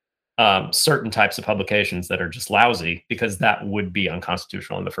certain types of publications that are just lousy, because that would be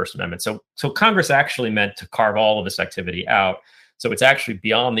unconstitutional in the First Amendment. So Congress actually meant to carve all of this activity out. So it's actually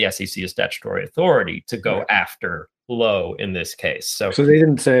beyond the SEC's statutory authority to go after Lowe in this case. So they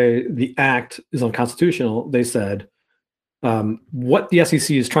didn't say the act is unconstitutional. They said what the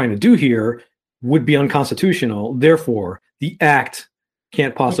SEC is trying to do here would be unconstitutional. Therefore, the act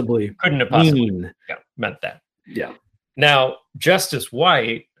couldn't have possibly meant that. Yeah. Now, Justice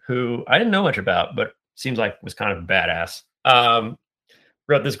White, who I didn't know much about, but seems like was kind of a badass,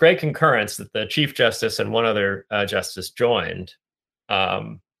 wrote this great concurrence that the Chief Justice and one other justice joined.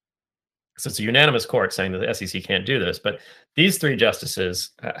 So it's a unanimous court saying that the SEC can't do this. But these three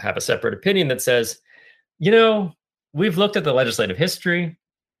justices have a separate opinion that says, we've looked at the legislative history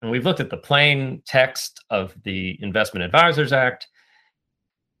and we've looked at the plain text of the Investment Advisors Act,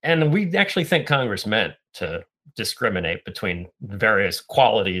 and we actually think Congress meant to discriminate between various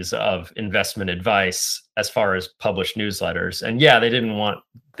qualities of investment advice as far as published newsletters. And yeah, they didn't want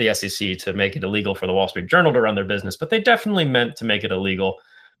the SEC to make it illegal for the Wall Street Journal to run their business, but they definitely meant to make it illegal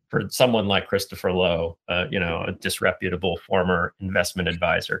for someone like Christopher Lowe, a disreputable former investment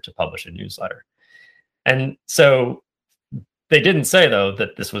advisor, to publish a newsletter. And so they didn't say, though,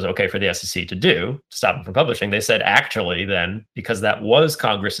 that this was okay for the SEC to do, to stop them from publishing. They said, actually, then, because that was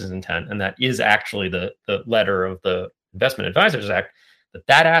Congress's intent, and that is actually the letter of the Investment Advisors Act,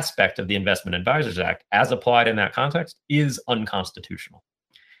 that aspect of the Investment Advisors Act, as applied in that context, is unconstitutional.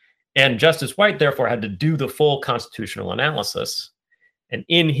 And Justice White, therefore, had to do the full constitutional analysis. And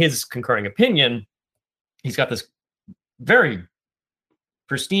in his concurring opinion, he's got this very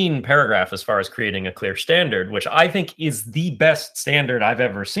pristine paragraph as far as creating a clear standard, which I think is the best standard I've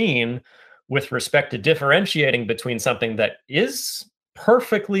ever seen with respect to differentiating between something that is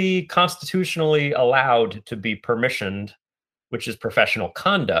perfectly constitutionally allowed to be permissioned, which is professional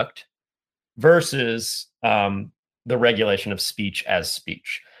conduct, versus the regulation of speech as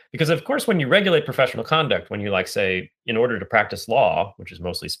speech. Because, of course, when you regulate professional conduct, when you say, in order to practice law, which is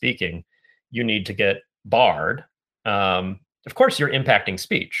mostly speaking, you need to get barred. Of course, you're impacting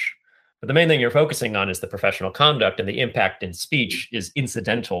speech. But the main thing you're focusing on is the professional conduct, and the impact in speech is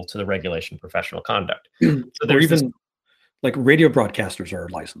incidental to the regulation of professional conduct. So there's even radio broadcasters are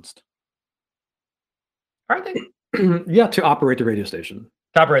licensed. Are they? Yeah, to operate the radio station.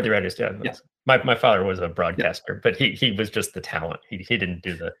 To operate the radio station. Yeah. My father was a broadcaster, but he was just the talent. He didn't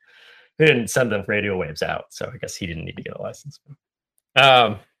he didn't send the radio waves out, so I guess he didn't need to get a license.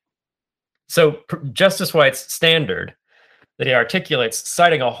 So Justice White's standard that he articulates,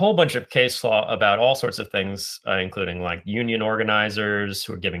 citing a whole bunch of case law about all sorts of things, including union organizers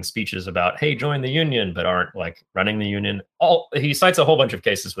who are giving speeches about, hey, join the union, but aren't running the union. He cites a whole bunch of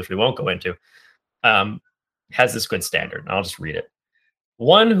cases, which we won't go into, has this good standard. I'll just read it.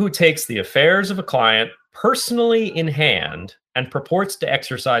 One who takes the affairs of a client personally in hand and purports to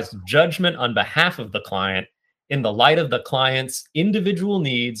exercise judgment on behalf of the client in the light of the client's individual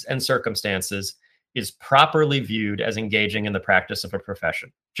needs and circumstances is properly viewed as engaging in the practice of a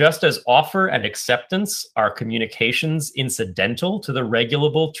profession. Just as offer and acceptance are communications incidental to the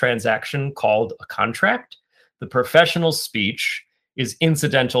regulable transaction called a contract, the professional speech is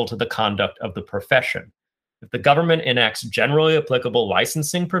incidental to the conduct of the profession. If the government enacts generally applicable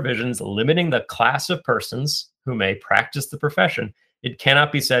licensing provisions limiting the class of persons who may practice the profession, it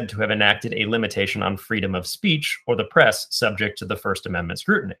cannot be said to have enacted a limitation on freedom of speech or the press subject to the First Amendment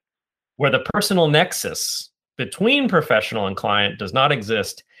scrutiny. Where the personal nexus between professional and client does not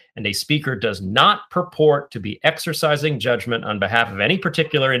exist, and a speaker does not purport to be exercising judgment on behalf of any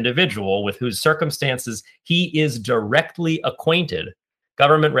particular individual with whose circumstances he is directly acquainted,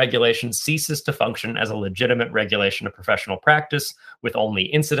 government regulation ceases to function as a legitimate regulation of professional practice with only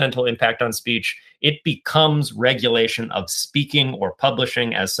incidental impact on speech. It becomes regulation of speaking or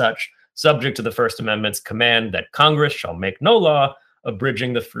publishing as such, subject to the First Amendment's command that Congress shall make no law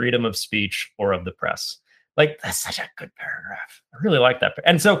abridging the freedom of speech or of the press. Like, that's such a good paragraph. I really like that.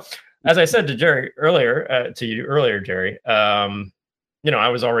 And so, as I said to Jerry earlier, Jerry, I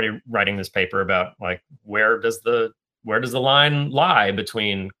was already writing this paper about like where does the line lie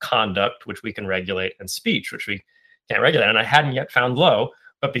between conduct, which we can regulate, and speech, which we can't regulate. And I hadn't yet found Lowe,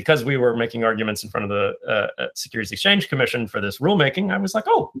 but because we were making arguments in front of the Securities Exchange Commission for this rulemaking, I was like,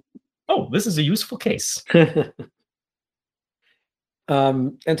 oh, this is a useful case.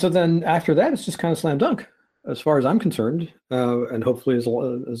 And so then after that, it's just kind of slam dunk, as far as I'm concerned, and hopefully as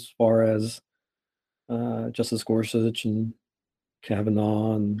far as Justice Gorsuch and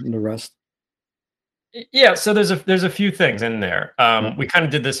Kavanaugh and the rest. Yeah, so there's a few things in there. We kind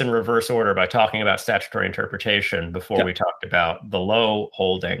of did this in reverse order by talking about statutory interpretation before we talked about the Lowe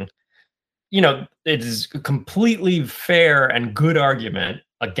holding. It is a completely fair and good argument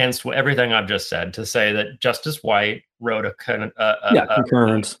against everything I've just said to say that Justice White wrote a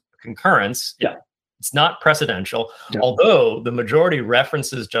concurrence. Yeah. It's not precedential, although the majority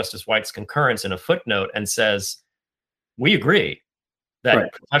references Justice White's concurrence in a footnote and says, we agree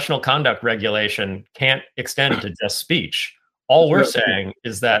that professional conduct regulation can't extend to just speech. All we're saying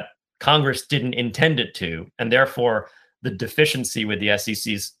is that Congress didn't intend it to, and therefore the deficiency with the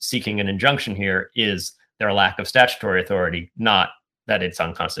SEC's seeking an injunction here is their lack of statutory authority, not that it's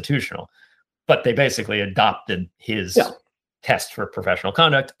unconstitutional. But they basically adopted his test for professional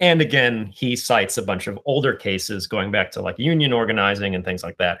conduct. And again, he cites a bunch of older cases going back to like union organizing and things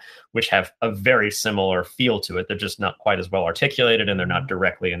like that, which have a very similar feel to it. They're just not quite as well articulated, and they're not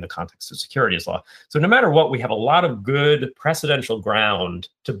directly in the context of securities law. So no matter what, we have a lot of good precedential ground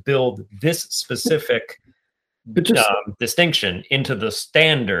to build this specific distinction into the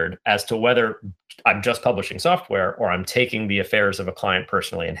standard as to whether I'm just publishing software or I'm taking the affairs of a client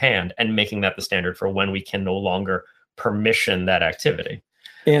personally in hand and making that the standard for when we can no longer permission that activity.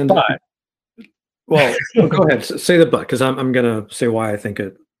 And go ahead, say the but, because I'm going to say why I think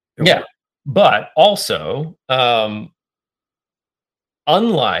it. But also,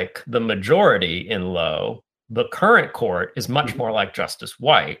 unlike the majority in Lowe, the current court is much more like Justice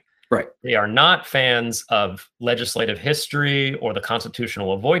White. Right. They are not fans of legislative history or the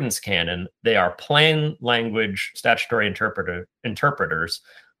constitutional avoidance canon. They are plain language statutory interpreters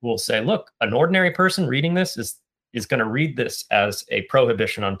who will say, look, an ordinary person reading this is going to read this as a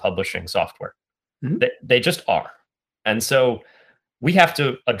prohibition on publishing software. Mm-hmm. They just are. And so we have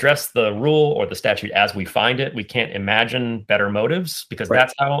to address the rule or the statute as we find it. We can't imagine better motives because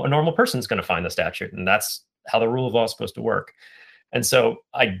that's how a normal person is going to find the statute. And that's how the rule of law is supposed to work. And so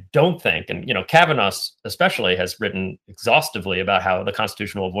I don't think, and Kavanaugh especially has written exhaustively about how the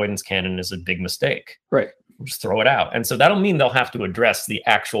constitutional avoidance canon is a big mistake. Right. Just throw it out. And so that'll mean they'll have to address the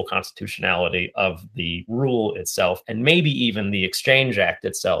actual constitutionality of the rule itself, and maybe even the Exchange Act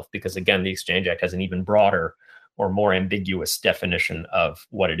itself, because again, the Exchange Act has an even broader or more ambiguous definition of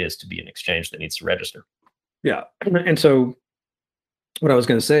what it is to be an exchange that needs to register. Yeah. And so what I was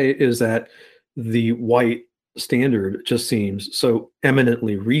going to say is that the White standard just seems so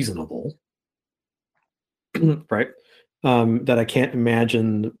eminently reasonable, right? That I can't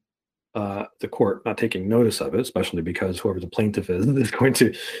imagine the court not taking notice of it, especially because whoever the plaintiff is going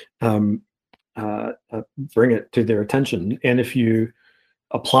to bring it to their attention. And if you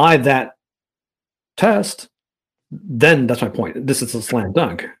apply that test, then that's my point. This is a slam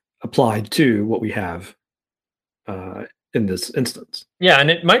dunk applied to what we have in this instance. Yeah, and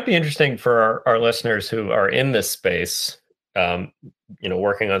it might be interesting for our listeners who are in this space,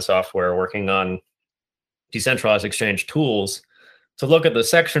 working on software, working on decentralized exchange tools, to look at the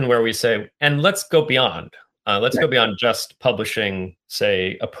section where we say, and let's go beyond. Let's go beyond just publishing,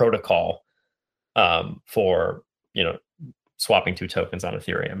 say, a protocol for swapping two tokens on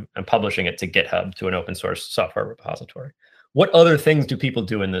Ethereum and publishing it to GitHub, to an open source software repository. What other things do people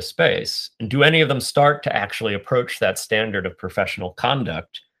do in this space? And do any of them start to actually approach that standard of professional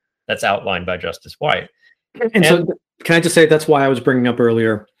conduct that's outlined by Justice White? And so can I just say, that's why I was bringing up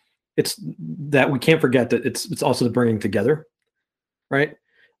earlier, it's that we can't forget that it's also the bringing together, right?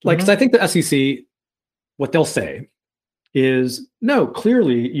 Like, 'cause I think the SEC, what they'll say is, no,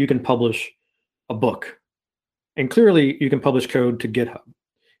 clearly you can publish a book and clearly you can publish code to GitHub,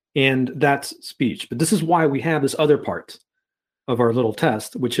 and that's speech. But this is why we have this other part of our little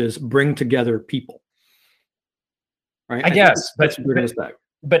test, which is bring together people. Right? I guess, that's what we're going to say.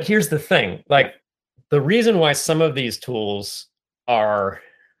 But here's the thing, like the reason why some of these tools are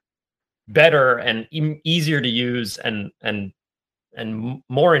better and easier to use and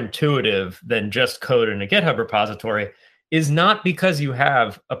more intuitive than just code in a GitHub repository is not because you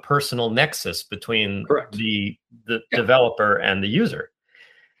have a personal nexus between the developer and the user.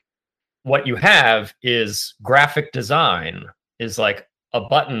 What you have is graphic design, is like a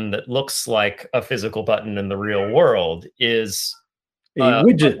button that looks like a physical button in the real world, is a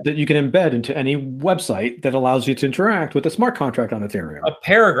widget that you can embed into any website that allows you to interact with a smart contract on Ethereum. A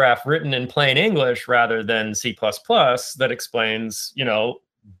paragraph written in plain English rather than C++ that explains,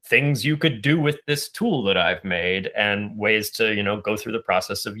 things you could do with this tool that I've made and ways to, go through the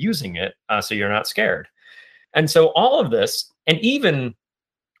process of using it so you're not scared. And so all of this, and even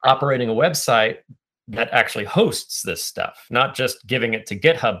operating a website that actually hosts this stuff, not just giving it to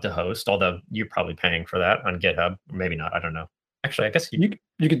GitHub to host, although you're probably paying for that on GitHub, or maybe not, I don't know. Actually, I guess you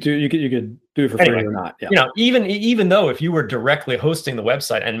could do it for free or not. Yeah. Even though if you were directly hosting the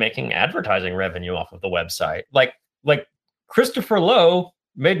website and making advertising revenue off of the website, like Christopher Lowe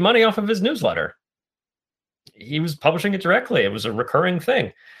made money off of his newsletter. He was publishing it directly. It was a recurring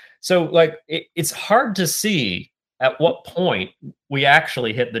thing. So it's hard to see at what point we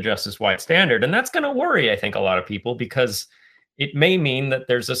actually hit the Justice White standard. And that's going to worry, I think, a lot of people, because it may mean that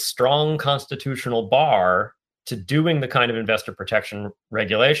there's a strong constitutional bar to doing the kind of investor protection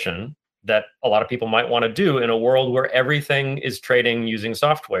regulation that a lot of people might want to do in a world where everything is trading using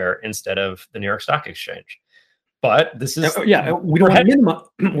software instead of the New York Stock Exchange. But this is we don't want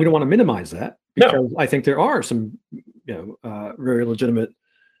to minimize that, because I think there are some very legitimate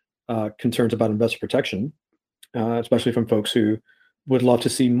concerns about investor protection, especially from folks who would love to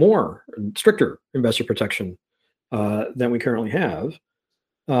see more stricter investor protection than we currently have.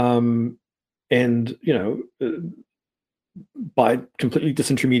 And, by completely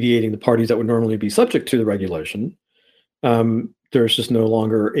disintermediating the parties that would normally be subject to the regulation, there's just no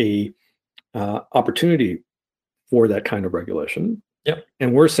longer a opportunity for that kind of regulation. Yep.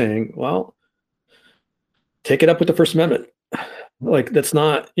 And we're saying, well, take it up with the First Amendment. That's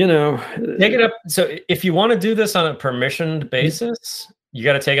not, take it up. So if you want to do this on a permissioned basis, you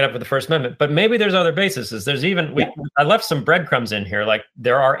got to take it up with the First Amendment. But maybe there's other bases. There's even I left some breadcrumbs in here. Like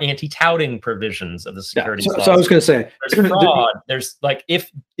there are anti-touting provisions of the securities laws. So I was going to say there's fraud. There's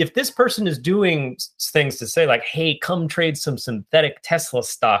if this person is doing things to say like, hey, come trade some synthetic Tesla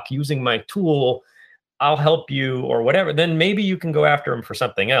stock using my tool, I'll help you or whatever, then maybe you can go after him for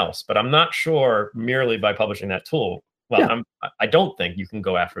something else. But I'm not sure merely by publishing that tool. Well, I don't think you can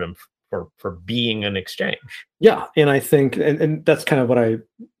go after him for being an exchange. Yeah, and I think, and that's kind of what I,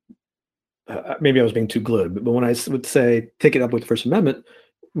 maybe I was being too glib, but when I would say take it up with the First Amendment,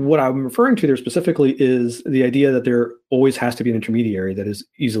 what I'm referring to there specifically is the idea that there always has to be an intermediary that is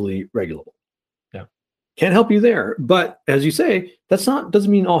easily regulable. Yeah, can't help you there, but as you say,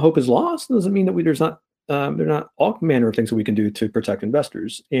 doesn't mean all hope is lost. It doesn't mean that there are not all manner of things that we can do to protect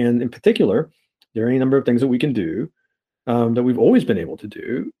investors, and in particular, there are any number of things that we can do that we've always been able to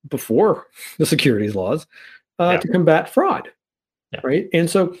do before the securities laws to combat fraud, right? And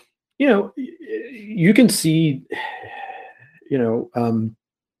so, you can see,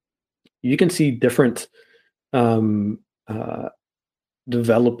 different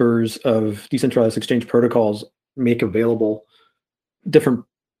developers of decentralized exchange protocols make available different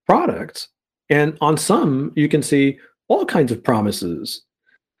products, and on some you can see all kinds of promises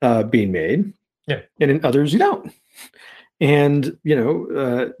being made, and in others you don't. And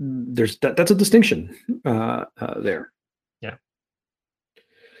there's that's a distinction there. Yeah.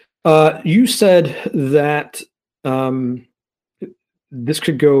 You said that this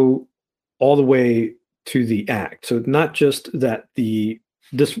could go all the way to the act. So not just that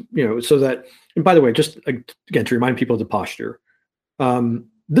so that, and by the way, just again to remind people of the posture,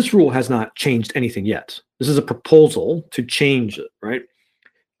 this rule has not changed anything yet. This is a proposal to change it, right?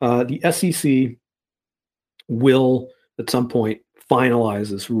 The SEC will at some point finalize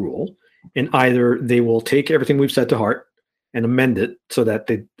this rule, and either they will take everything we've said to heart and amend it so that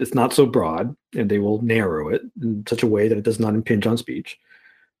it's not so broad, and they will narrow it in such a way that it does not impinge on speech,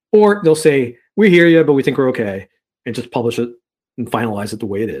 or they'll say, we hear you, but we think we're okay, and just publish it and finalize it the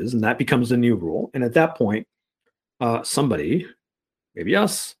way it is, and that becomes the new rule. And at that point, somebody, maybe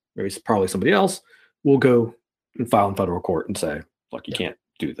us, maybe probably somebody else, will go and file in federal court and say, look, you can't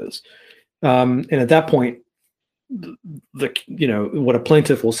do this. And at that point, what a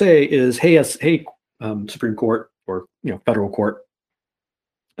plaintiff will say is, hey, Supreme Court or federal court,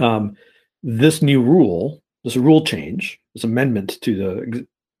 this new rule, this rule change this amendment to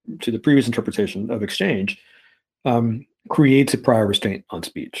the previous interpretation of exchange, creates a prior restraint on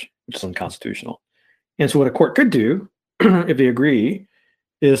speech, which is unconstitutional. And so what a court could do, if they agree,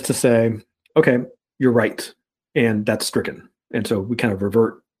 is to say, okay, you're right, and that's stricken. And so we kind of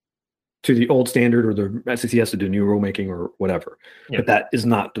revert to the old standard, or the SEC has to do new rulemaking or whatever. Yeah. But that is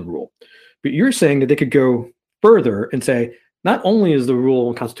not the rule. But you're saying that they could go further and say, not only is the rule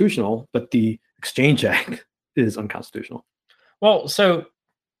unconstitutional, but the Exchange Act is unconstitutional. Well, so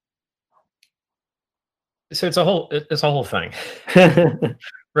it's a whole thing,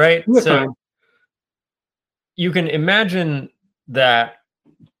 right? So you can imagine that,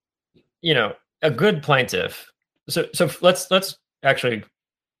 a good plaintiff. So let's actually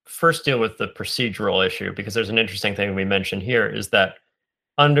first deal with the procedural issue, because there's an interesting thing we mentioned here, is that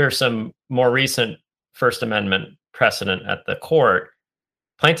under some more recent First Amendment precedent at the court,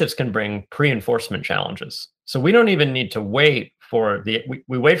 plaintiffs can bring pre-enforcement challenges. So we don't even need to wait for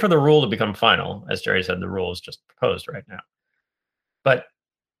we wait for the rule to become final. As Jerry said, the rule is just proposed right now.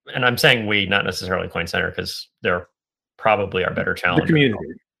 And I'm saying we, not necessarily Coin Center, because there probably are better challenges. The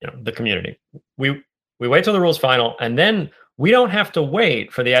community. The community. We wait till the rule's final, and then we don't have to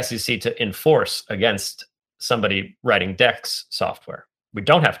wait for the SEC to enforce against somebody writing DEX software. We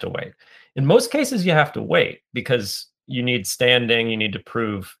don't have to wait. In most cases, you have to wait because you need standing, you need to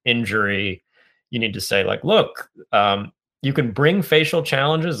prove injury, you need to say, like, look, you can bring facial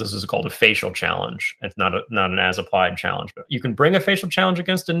challenges. This is called a facial challenge. It's not an as-applied challenge, but you can bring a facial challenge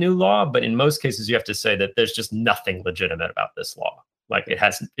against a new law. But in most cases, you have to say that there's just nothing legitimate about this law. Like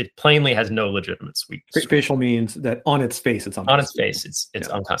it plainly has no legitimate sweep. Facial means that on its face, it's unconstitutional. On its face, it's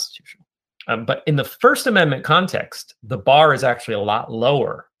unconstitutional. But in the First Amendment context, the bar is actually a lot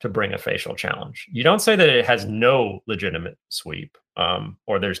lower to bring a facial challenge. You don't say that it has no legitimate sweep,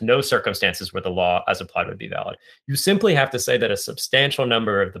 or there's no circumstances where the law as applied would be valid. You simply have to say that a substantial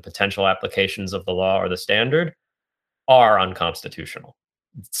number of the potential applications of the law or the standard are unconstitutional,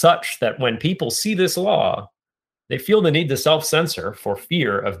 such that when people see this law, they feel the need to self-censor for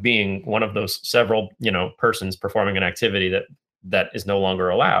fear of being one of those several, persons performing an activity that is no longer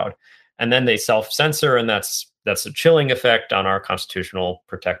allowed. And then they self-censor, and that's a chilling effect on our constitutional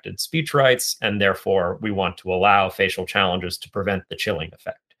protected speech rights. And therefore, we want to allow facial challenges to prevent the chilling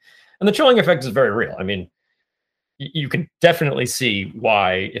effect. And the chilling effect is very real. I mean, you can definitely see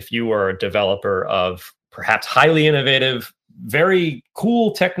why, if you are a developer of perhaps highly innovative, very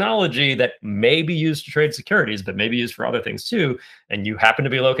cool technology that may be used to trade securities, but may be used for other things too, and you happen to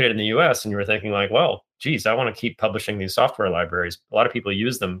be located in the US, and you were thinking like, well, geez, I want to keep publishing these software libraries. A lot of people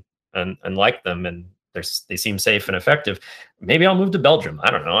use them and like them, and they seem safe and effective. Maybe I'll move to Belgium. I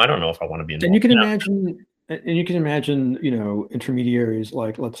don't know. I don't know if I want to be involved. And you can imagine, intermediaries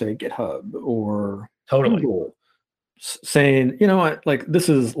like, let's say, GitHub or Google saying, like, this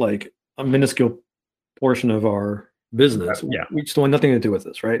is like a minuscule portion of our business. Yeah. We just want nothing to do with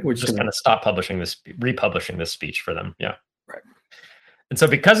this, right? We're just going to stop republishing this speech for them. Yeah. Right. And so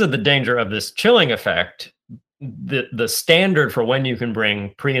because of the danger of this chilling effect, the standard for when you can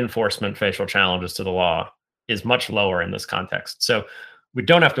bring pre-enforcement facial challenges to the law is much lower in this context. So we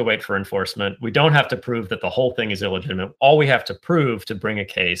don't have to wait for enforcement. We don't have to prove that the whole thing is illegitimate. All we have to prove to bring a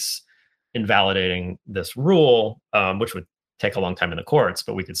case invalidating this rule, which would take a long time in the courts,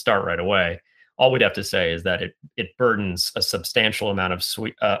 but we could start right away. All we'd have to say is that it burdens a substantial amount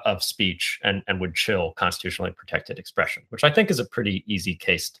of speech and would chill constitutionally protected expression, which I think is a pretty easy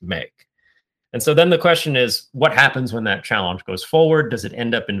case to make. And so then the question is, what happens when that challenge goes forward? Does it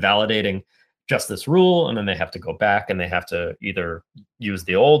end up invalidating just this rule, and then they have to go back and they have to either use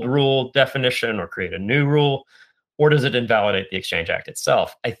the old rule definition or create a new rule, or does it invalidate the Exchange Act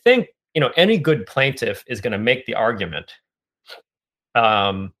itself? I think any good plaintiff is going to make the argument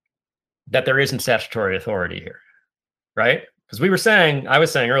that there isn't statutory authority here, right? Because I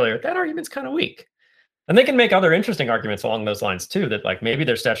was saying earlier, that argument's kind of weak. And they can make other interesting arguments along those lines too, that like maybe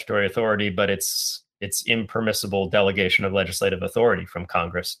there's statutory authority, but it's impermissible delegation of legislative authority from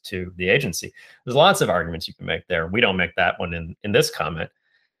Congress to the agency. There's lots of arguments you can make there. We don't make that one in this comment.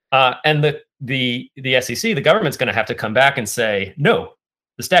 And the SEC, the government's going to have to come back and say, no,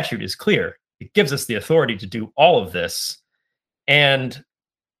 the statute is clear. It gives us the authority to do all of this. And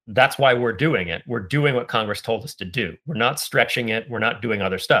that's why we're doing it. We're doing what Congress told us to do. We're not stretching it. We're not doing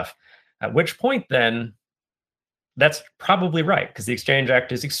other stuff. At which point, then, that's probably right, because the Exchange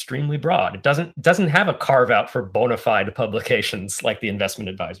Act is extremely broad. It doesn't have a carve out for bona fide publications like the Investment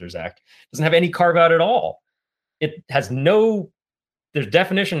Advisors Act. It doesn't have any carve out at all. It has their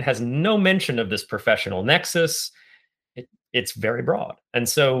definition has no mention of this professional nexus. It's very broad. And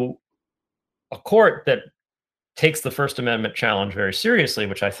so a court that takes the First Amendment challenge very seriously,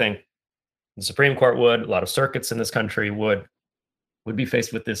 which I think the Supreme Court would, a lot of circuits in this country would be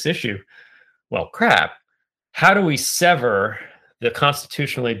faced with this issue. Well, crap. How do we sever the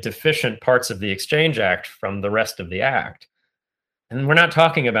constitutionally deficient parts of the Exchange Act from the rest of the act? And we're not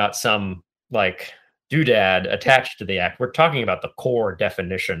talking about some like doodad attached to the act. We're talking about the core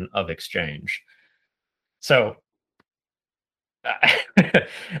definition of exchange. So,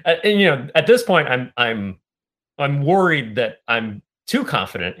 at this point, I'm worried that I'm too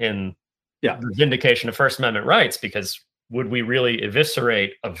confident in the vindication of First Amendment rights, because would we really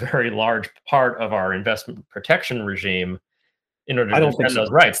eviscerate a very large part of our investment protection regime in order to defend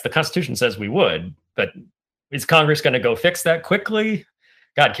those rights? The Constitution says we would, but is Congress going to go fix that quickly?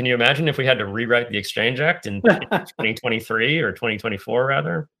 God, can you imagine if we had to rewrite the Exchange Act in 2023 or 2024,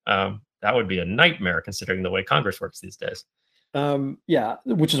 rather? That would be a nightmare considering the way Congress works these days.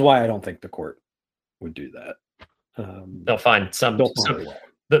 Which is why I don't think the court would do that. They'll find some.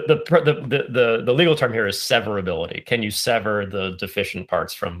 The legal term here is severability. Can you sever the deficient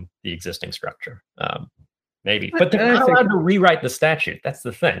parts from the existing structure? Maybe, but they're not allowed to rewrite the statute. That's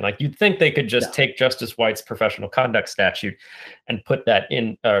the thing. Like, you'd think they could just take Justice White's professional conduct statute and put that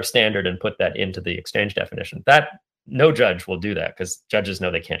in our standard and put that into the exchange definition. That no judge will do that, because judges know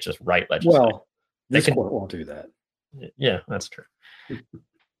they can't just write legislation. Well, this court won't do that. Yeah, that's true.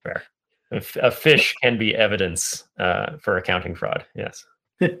 Fair. A fish can be evidence for accounting fraud. Yes.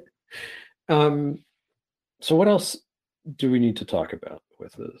 So what else do we need to talk about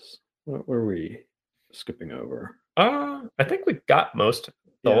with this? What were we skipping over? I think we got most.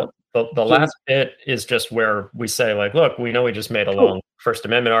 The last bit is just where we say, like, look, we know we just made a long First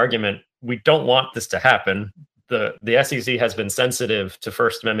Amendment argument. We don't want this to happen. The SEC has been sensitive to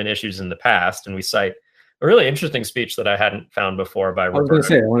First Amendment issues in the past, and we cite a really interesting speech that I hadn't found before by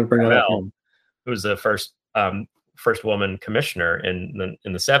Roberta. I want to bring that up. Who was the first woman commissioner in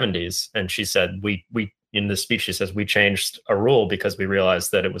the 70s, and she said we in this speech, she says, we changed a rule because we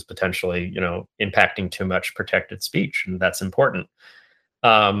realized that it was potentially, impacting too much protected speech, and that's important.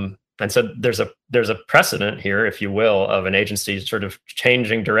 And so there's a precedent here, if you will, of an agency sort of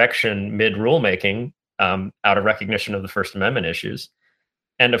changing direction mid rulemaking out of recognition of the First Amendment issues.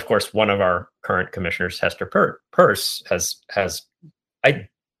 And of course, one of our current commissioners, Hester Peirce,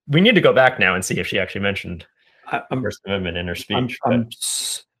 we need to go back now and see if she actually mentioned First Amendment in her speech.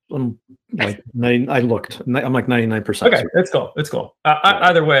 I'm like I looked. I'm like 99%. Okay, it's cool.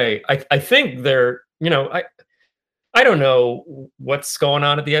 Either way, I think they're, I don't know what's going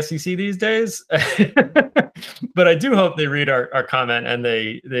on at the SEC these days, but I do hope they read our comment and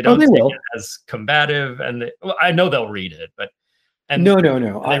they don't take it as combative. And I know they'll read it, but no.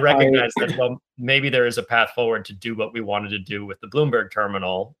 They recognize that, well, maybe there is a path forward to do what we wanted to do with the Bloomberg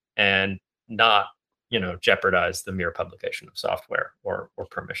terminal and not, jeopardize the mere publication of software or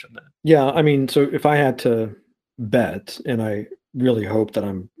permission that. Yeah, I mean, so if I had to bet, and I really hope that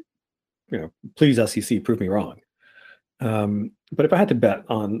I'm, please SEC, prove me wrong. But if I had to bet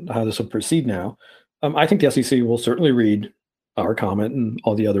on how this will proceed now, I think the SEC will certainly read our comment and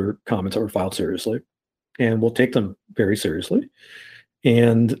all the other comments that were filed seriously, and we'll take them very seriously.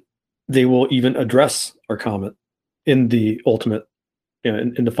 And they will even address our comment in the ultimate,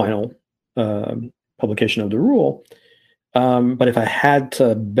 in the final publication of the rule. But if I had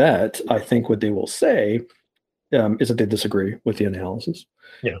to bet, I think what they will say is that they disagree with the analysis.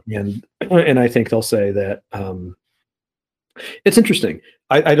 Yeah. And I think they'll say that it's interesting.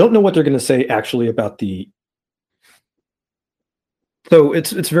 I don't know what they're going to say actually about so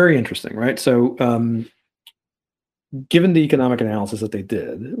it's very interesting, right? So given the economic analysis that they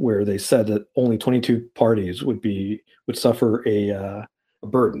did, where they said that only 22 parties would suffer a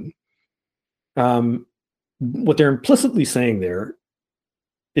burden, what they're implicitly saying there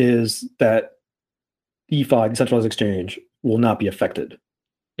is that DeFi, decentralized exchange, will not be affected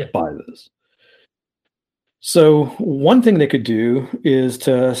by this. So one thing they could do is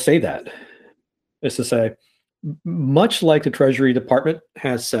to say, much like the Treasury Department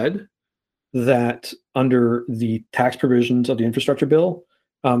has said, that under the tax provisions of the infrastructure bill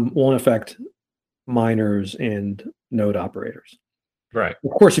won't affect miners and node operators. Right.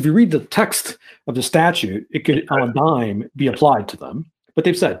 Of course, if you read the text of the statute, it could on a dime be applied to them. But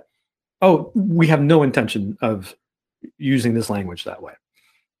they've said, oh, we have no intention of using this language that way.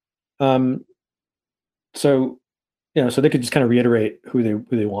 So they could just kind of reiterate who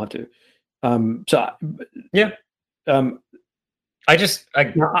they want to. Now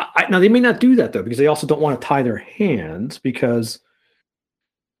they may not do that though, because they also don't want to tie their hands, because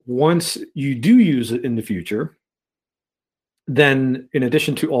once you do use it in the future, then in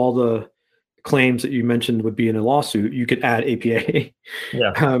addition to all the claims that you mentioned would be in a lawsuit, you could add APA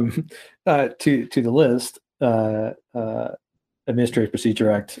to the list, Administrative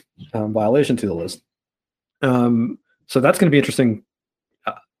Procedure Act violation to the list. So that's going to be interesting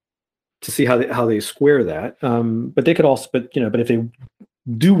to see how they square that. But they could also, but if they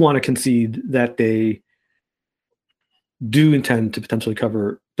do want to concede that they do intend to potentially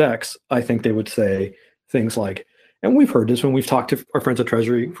cover DEX, I think they would say things like, and we've heard this when we've talked to our friends at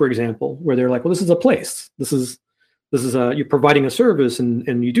Treasury, for example, where they're like, well, this is a place. This is you're providing a service,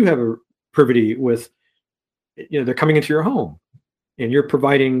 and you do have a privity with, they're coming into your home, and you're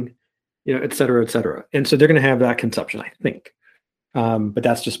providing, et cetera, et cetera. And so they're going to have that conception, I think. But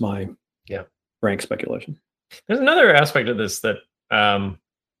that's just my rank speculation. There's another aspect of this that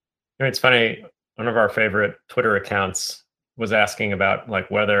it's funny. One of our favorite Twitter accounts was asking about like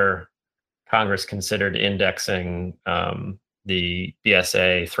whether Congress considered indexing the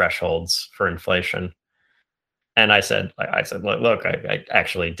BSA thresholds for inflation. And I said, look, I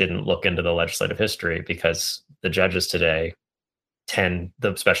actually didn't look into the legislative history, because the judges today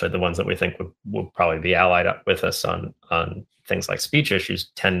especially the ones that we think would probably be allied up with us on things like speech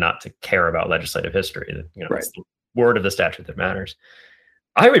issues, tend not to care about legislative history. It's the word of the statute that matters.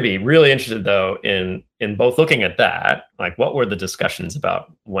 I would be really interested, though, in both looking at that, like what were the discussions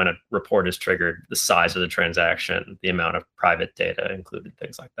about when a report is triggered, the size of the transaction, the amount of private data included,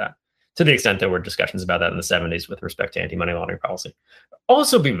 things like that. To the extent there were discussions about that in the 70s with respect to anti-money laundering policy.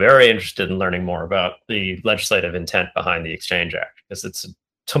 Also be very interested in learning more about the legislative intent behind the Exchange Act, because it's a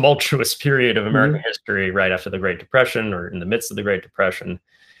tumultuous period of American history right after the Great Depression, or in the midst of the Great Depression,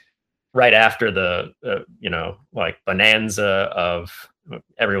 right after the, bonanza of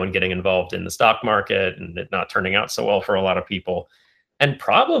everyone getting involved in the stock market and it not turning out so well for a lot of people. And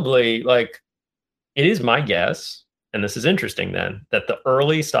probably, it is my guess, and this is interesting then, that the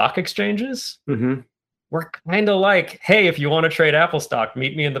early stock exchanges were kind of like, hey, if you want to trade Apple stock,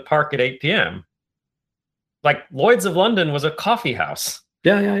 meet me in the park at 8 p.m. Like Lloyd's of London was a coffee house.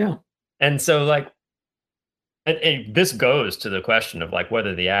 Yeah. And so and this goes to the question of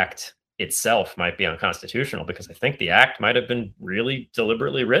whether the act itself might be unconstitutional, because I think the act might have been really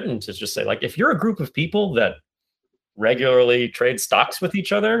deliberately written to just say, if you're a group of people that regularly trade stocks with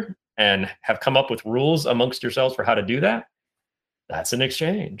each other and have come up with rules amongst yourselves for how to do that, that's an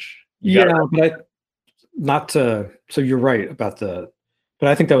exchange. So you're right about but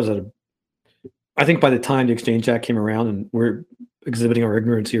I think I think by the time the Exchange Act came around, and we're exhibiting our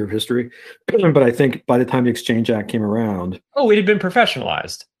ignorance here of history, but I think by the time the Exchange Act came around, it had been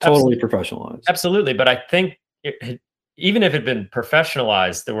professionalized. Totally professionalized. Absolutely. But I think even if it had been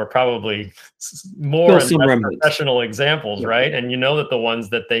professionalized, there were probably more and less professional examples, right? And that the ones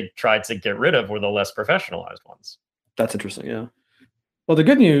that they tried to get rid of were the less professionalized ones. That's interesting, yeah. Well, the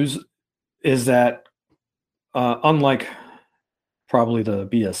good news is that unlike probably the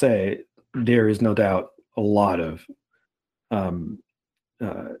BSA, there is no doubt a lot of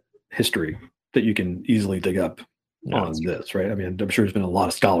history that you can easily dig up on this, right? I mean, I'm sure there's been a lot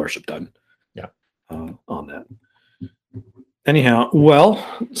of scholarship done on that. Anyhow, well,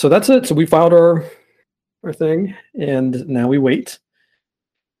 so that's it. So we filed our thing, and now we wait.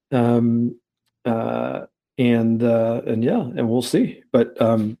 And we'll see. But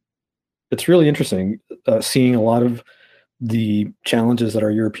it's really interesting seeing a lot of the challenges that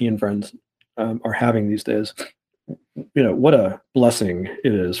our European friends are having these days. What a blessing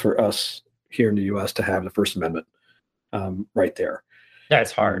it is for us here in the U.S. to have the First Amendment right there. Yeah,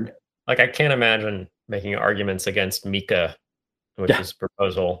 it's hard. I can't imagine making arguments against MiCA, which is a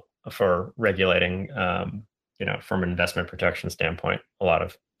proposal for regulating, from an investment protection standpoint, a lot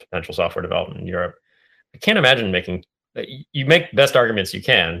of potential software development in Europe. I can't imagine you make best arguments you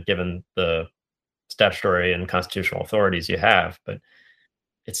can, given the statutory and constitutional authorities you have, but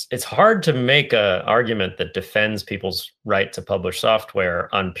it's hard to make an argument that defends people's right to publish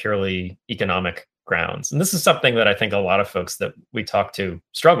software on purely economic grounds. And this is something that I think a lot of folks that we talk to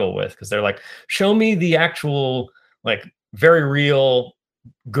struggle with, because they're like, show me the actual, very real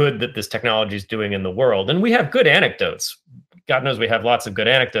good that this technology is doing in the world. And we have good anecdotes. God knows we have lots of good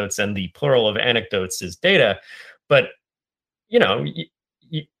anecdotes, and the plural of anecdotes is data. But,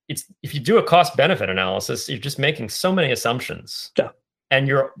 if you do a cost benefit analysis, you're just making so many assumptions. Yeah. And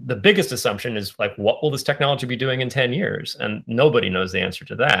the biggest assumption is what will this technology be doing in 10 years? And nobody knows the answer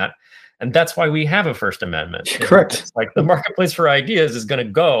to that. And that's why we have a First Amendment. Correct. It's the marketplace for ideas is going to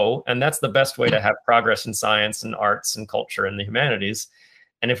go, and that's the best way to have progress in science and arts and culture and the humanities.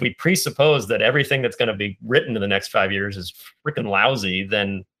 And if we presuppose that everything that's going to be written in the next 5 years is freaking lousy,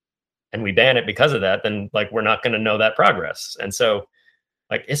 and we ban it because of that, then we're not going to know that progress. And so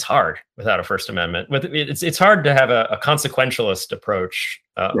like it's hard without a First Amendment. It's hard to have a consequentialist approach,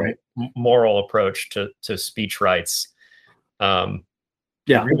 Right. moral approach to speech rights.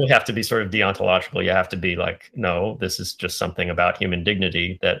 You really have to be sort of deontological. You have to be like, no, this is just something about human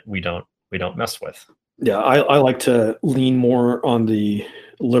dignity that we don't mess with. Yeah, I like to lean more on the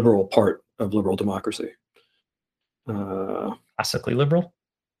liberal part of liberal democracy. Classically liberal?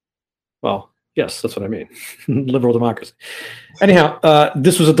 Well, yes, that's what I mean. Liberal democracy. Anyhow,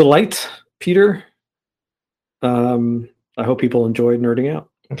 this was a delight, Peter. I hope people enjoyed nerding out.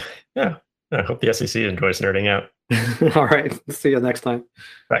 Yeah, I hope the SEC enjoys nerding out. All right. See you next time.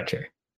 Bye, Jerry.